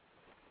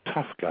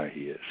tough guy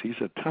he is.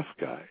 He's a tough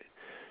guy.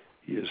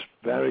 He is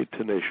very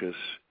tenacious.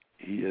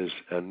 He is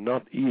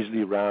not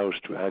easily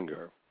roused to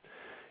anger.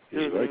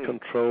 He's a very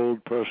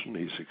controlled person.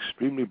 He's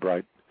extremely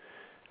bright.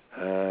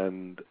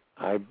 And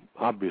I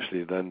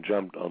obviously then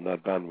jumped on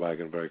that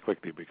bandwagon very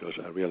quickly because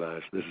I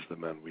realized this is the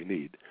man we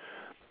need.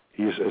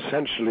 He is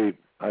essentially,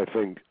 I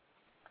think,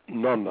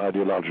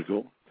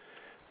 non-ideological.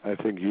 I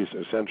think he's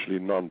essentially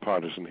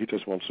non-partisan. He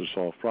just wants to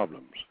solve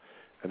problems.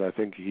 And I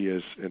think he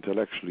is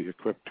intellectually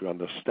equipped to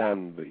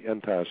understand the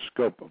entire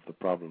scope of the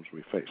problems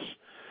we face,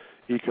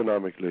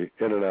 economically,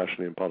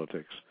 internationally, in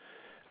politics.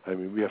 I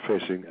mean, we are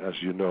facing,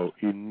 as you know,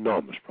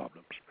 enormous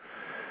problems.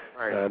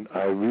 Right. And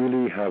I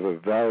really have a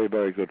very,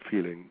 very good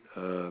feeling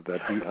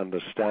that he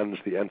understands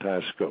the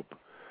entire scope.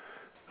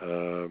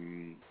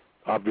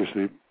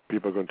 Obviously,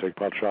 people are going to take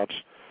pot shots.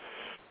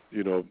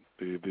 You know,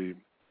 the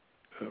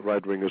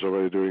right wing is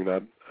already doing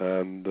that,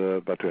 and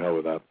but to hell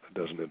with that. It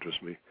doesn't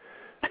interest me.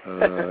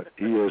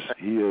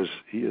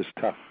 He is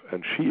tough,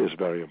 and she is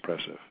very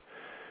impressive.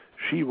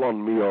 She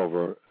won me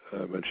over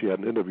when she had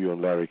an interview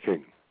on Larry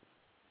King,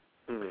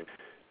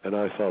 and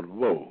I thought,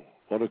 whoa,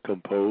 what a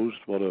composed,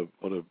 what a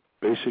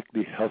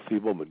basically healthy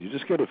woman. You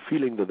just get a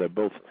feeling that they're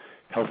both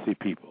healthy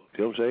people.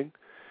 Do you know what I'm saying?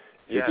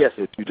 Yes.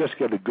 You just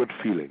get a good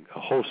feeling, a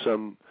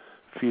wholesome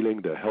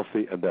feeling. They're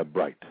healthy and they're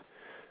bright.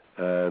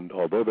 And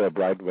although they're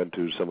bright, went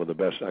to some of the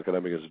best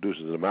academic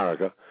institutions in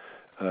America,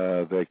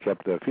 they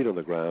kept their feet on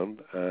the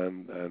ground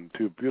and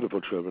two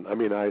beautiful children. I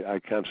mean, I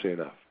can't say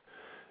enough.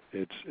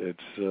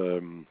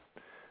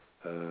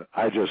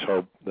 I just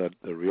hope that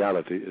the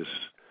reality is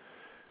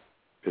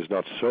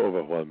not so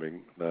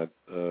overwhelming that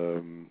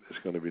it's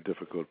going to be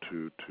difficult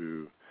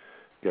to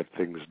get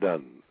things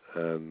done.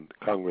 And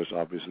Congress,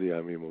 obviously,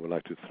 I mean, we would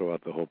like to throw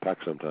out the whole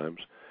pack sometimes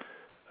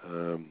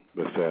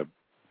with their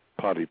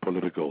party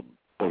political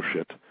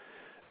bullshit.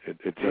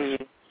 It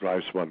just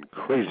drives one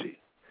crazy.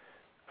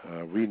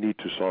 We need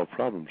to solve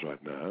problems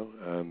right now,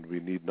 and we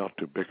need not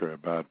to bicker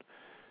about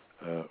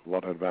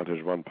what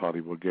advantage one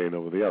party will gain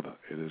over the other.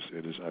 It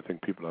is. I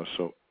think people are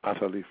so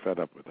utterly fed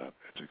up with that.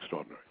 It's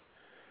extraordinary.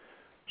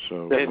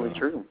 So, definitely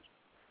true.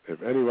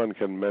 If anyone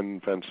can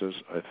mend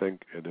fences, I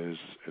think it is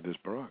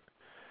Barack.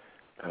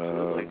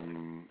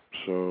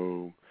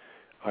 So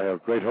I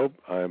have great hope.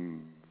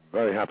 I'm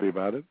very happy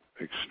about it,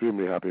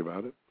 extremely happy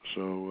about it.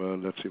 So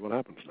let's see what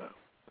happens now.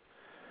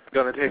 It's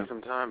going to take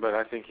some time, but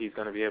I think he's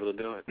going to be able to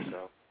do it.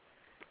 So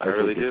I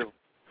really do.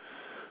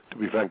 To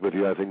be frank with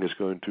you, I think it's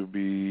going to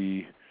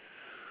be,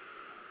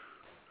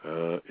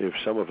 if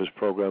some of his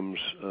programs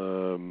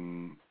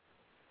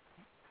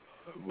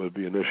will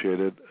be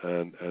initiated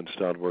and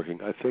start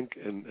working. I think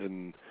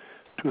in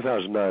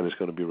 2009 it's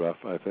going to be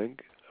rough, I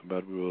think,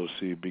 but we will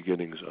see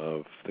beginnings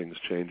of things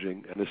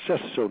changing. And it's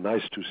just so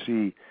nice to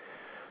see,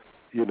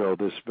 you know,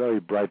 this very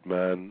bright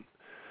man,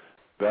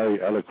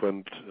 very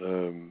eloquent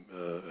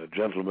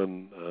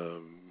gentleman,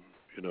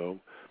 you know,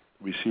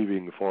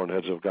 receiving foreign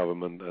heads of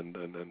government,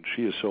 and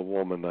she is so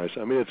warm and nice.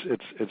 I mean,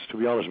 it's to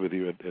be honest with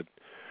you,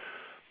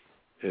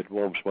 it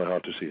warms my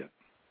heart to see it.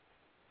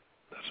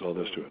 That's all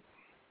there is to it.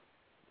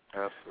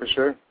 For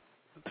sure.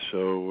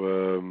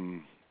 So,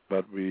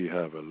 but we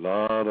have a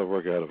lot of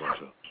work ahead of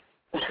ourselves.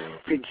 So,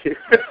 we do.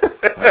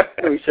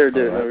 We sure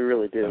do. Right. No, we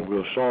really do. And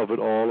we'll solve it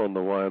all on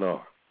the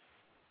Y&R.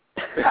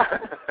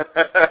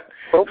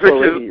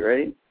 Hopefully,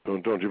 right?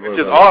 Don't you worry.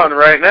 Which is on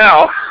right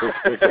now.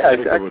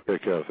 We'll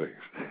take care of things.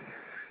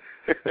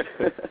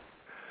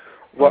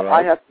 Well,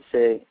 right.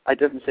 I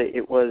definitely say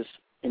it was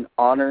an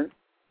honor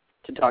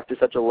to talk to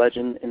such a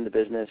legend in the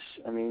business.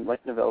 I mean,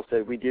 like Novell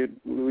said,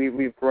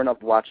 we've grown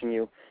up watching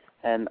you,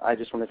 and I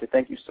just want to say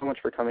thank you so much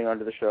for coming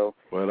onto the show.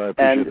 Well, I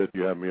appreciate that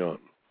you have me on.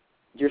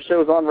 Your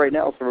show's on right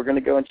now, so we're going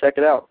to go and check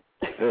it out.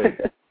 Hey,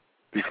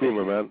 be cool,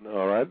 my man.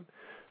 All right.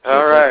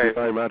 All right. Thank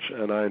you very much,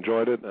 and I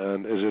enjoyed it.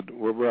 And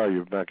where are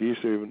you? Back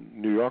east,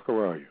 New York, or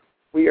where are you?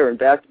 We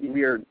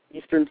are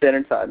Eastern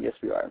Standard Time. Yes,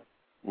 we are.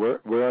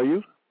 Where are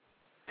you?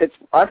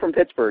 I'm from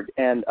Pittsburgh,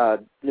 and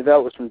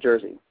Novell was from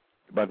Jersey.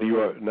 But you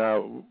are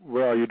now.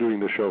 Where are you doing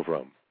the show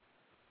from?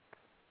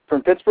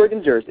 From Pittsburgh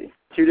and Jersey,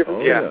 2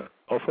 different. Oh yeah.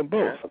 Oh, from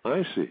both.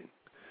 I see.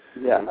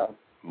 Yeah.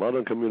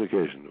 Modern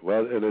communication.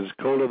 Well, it is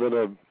colder than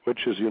a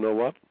witch's. You know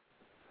what?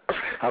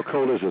 How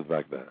cold is it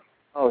back there?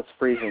 Oh, it's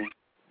freezing.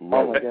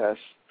 Wow. Oh my gosh.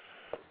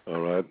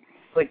 All right.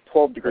 It's like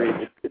 12 degrees.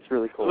 It's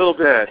really cold. A little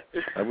bit.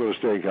 I'm going to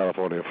stay in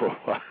California for a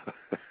while.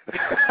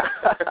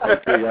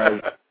 Okay,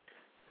 guys.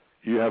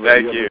 You have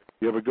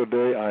a good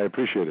day. I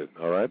appreciate it.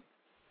 All right.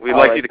 We'd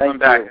like you to come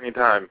back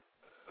anytime.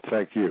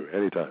 Thank you.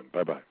 Anytime.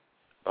 Bye-bye.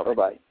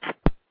 Bye-bye.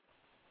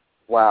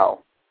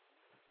 Wow.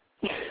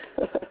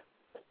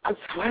 I'm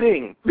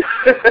sweating.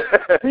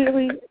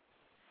 Really?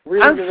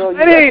 I'm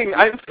sweating.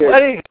 I'm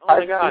sweating. Oh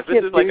my God.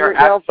 This is like our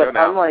app show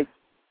now. I'm like,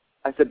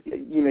 I said,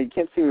 you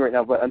can't see me right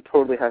now, but I'm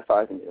totally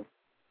high-fiving you.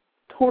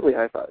 Totally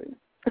high-fiving.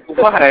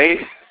 Why?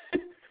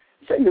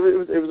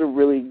 You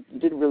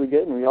did really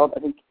good, and I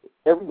think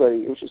everybody,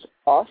 it was just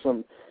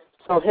awesome.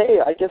 So, hey,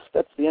 I guess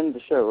that's the end of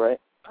the show, right?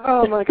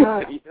 Oh, my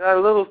God, a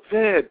little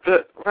bit,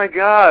 but, my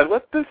God,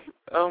 what this,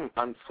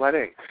 I'm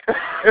sweating.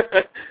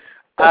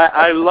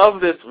 I love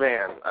this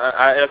man.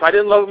 If I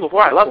didn't love him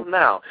before, I love him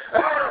now.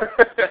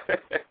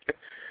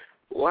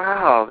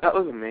 Wow, that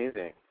was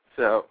amazing.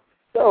 So,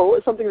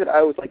 something that I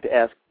always like to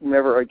ask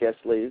whenever our guest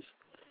leaves,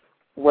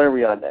 when are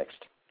we on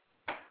next?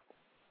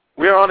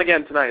 We're on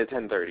again tonight at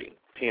 10:30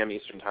 p.m.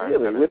 Eastern Time.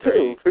 Really? With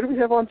who? Who do we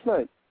have on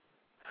tonight?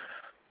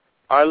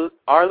 Arlen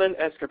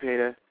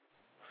Escarpeta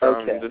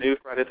from the new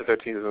Friday the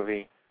 13th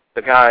movie.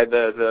 The guy,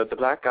 the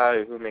black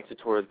guy who makes it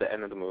towards the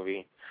end of the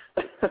movie.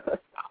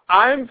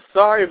 I'm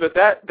sorry, but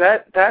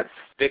that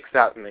sticks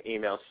out in the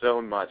email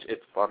so much.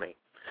 It's funny.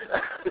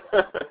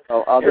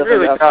 I'll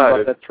definitely ask you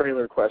about that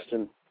trailer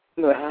question.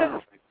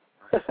 That's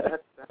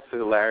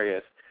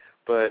hilarious.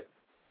 But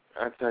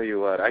I'll tell you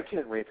what, I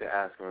can't wait to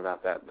ask him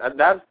about that.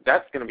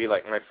 That's going to be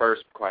like my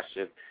first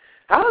question.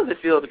 How does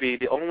it feel to be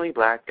the only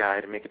black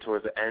guy to make it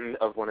towards the end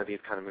of one of these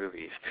kind of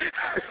movies?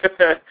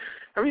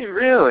 I mean,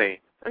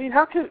 really? I mean,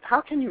 how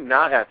can you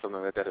not have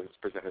something like that is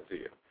presented to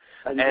you?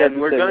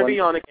 And we're going to be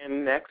on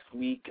again next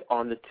week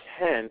on the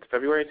 10th,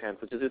 February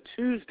 10th, which is a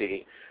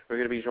Tuesday. We're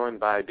going to be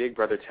joined by Big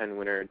Brother 10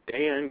 winner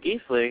Dan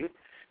Giesling.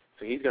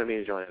 So he's going to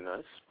be joining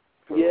us.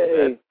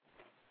 Yay.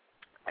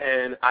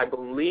 And I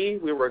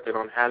believe we're working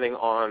on having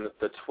on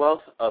the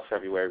 12th of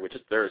February, which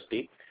is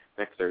Thursday,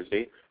 next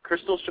Thursday,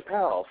 Crystal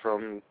Chappelle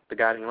from The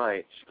Guiding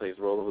Light. She plays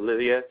the role of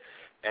Olivia.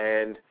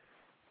 And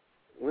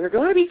we're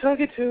going to be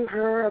talking to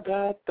her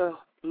about the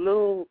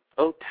little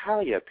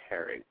Otalia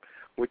pairing,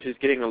 which is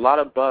getting a lot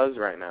of buzz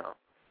right now.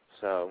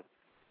 So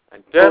I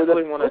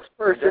definitely want to...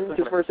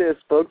 The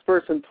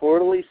spokesperson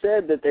totally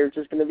said that they're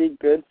just going to be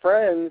good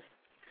friends.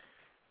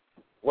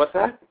 What's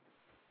that?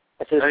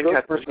 I said a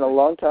spokesperson a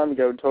long time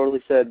ago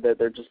totally said that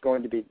they're just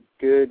going to be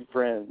good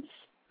friends.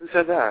 Who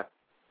said that?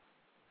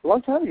 A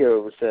long time ago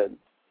it was said.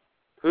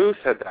 Who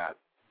said that?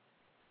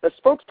 The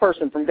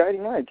spokesperson from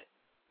Guiding Light.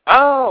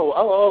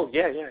 Oh,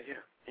 yeah.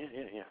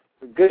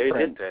 Good they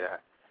friends. Did say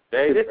that.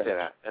 They did say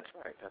that. That's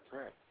right.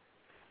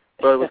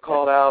 But it was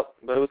called out.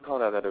 That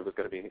it was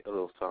going to be a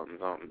little something.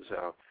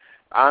 So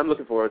I'm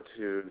looking forward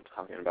to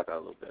talking about that a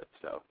little bit.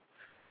 So.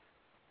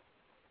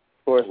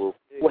 Of course.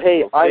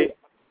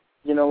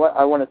 You know what?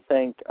 I want to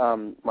thank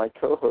my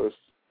co-hosts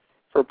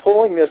for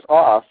pulling this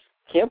off.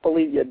 Can't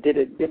believe you did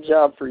it. Good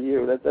job for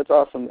you. That's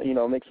awesome.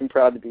 Makes me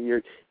proud to be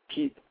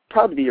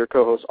your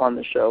co-host on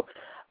the show.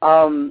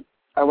 I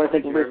want to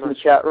thank everybody from the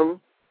chat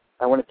room.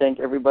 I want to thank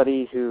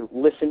everybody who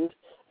listened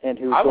and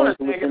who. I want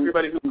to thank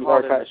everybody who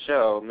called in the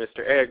show.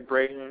 Mr. Eric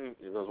Braeden,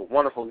 he was a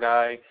wonderful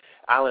guy.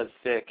 Alan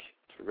Thicke,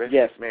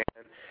 terrific man,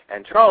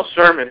 and Charles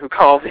Sherman, who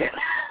called in.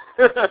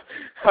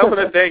 I want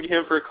to thank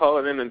him for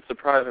calling in and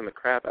surprising the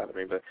crap out of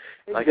me. But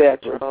like I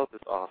said, Charles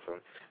is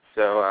awesome.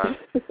 So,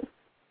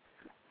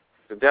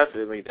 so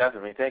definitely,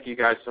 thank you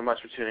guys so much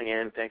for tuning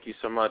in. Thank you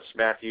so much,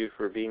 Matthew,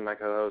 for being my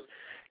co-host.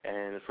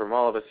 And from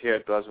all of us here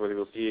at Buzzworthy,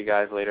 we'll see you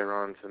guys later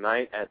on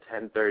tonight at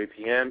 10:30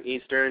 p.m.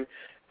 Eastern.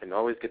 And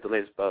always get the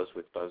latest buzz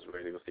with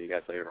Buzzworthy. We'll see you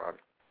guys later on.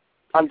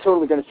 I'm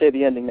totally going to say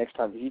the ending next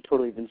time, because you've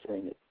totally been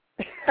saying it.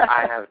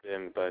 I have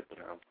been, but,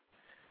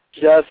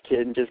 Just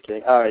kidding.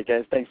 All right,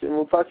 guys, thanks, and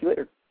we'll talk to you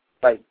later.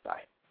 Bye.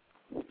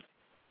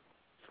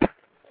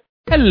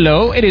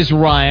 Hello, it is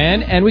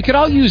Ryan, and we could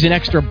all use an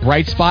extra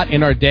bright spot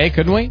in our day,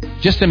 couldn't we?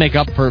 Just to make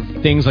up for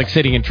things like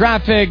sitting in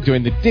traffic,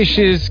 doing the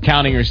dishes,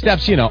 counting your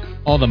steps, you know,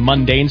 all the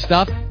mundane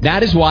stuff.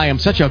 That is why I'm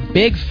such a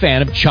big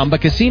fan of Chumba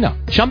Casino.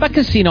 Chumba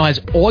Casino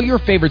has all your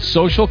favorite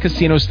social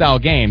casino-style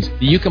games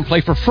that you can play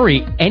for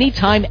free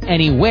anytime,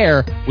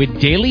 anywhere with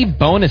daily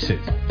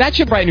bonuses. That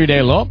should brighten your day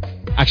a little.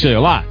 Actually,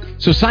 a lot.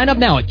 So sign up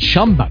now at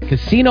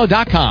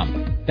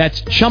ChumbaCasino.com.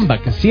 That's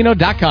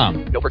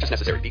ChumbaCasino.com. No purchase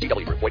necessary.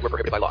 VGW Group. Void where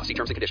prohibited by law. See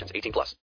terms and conditions. 18+.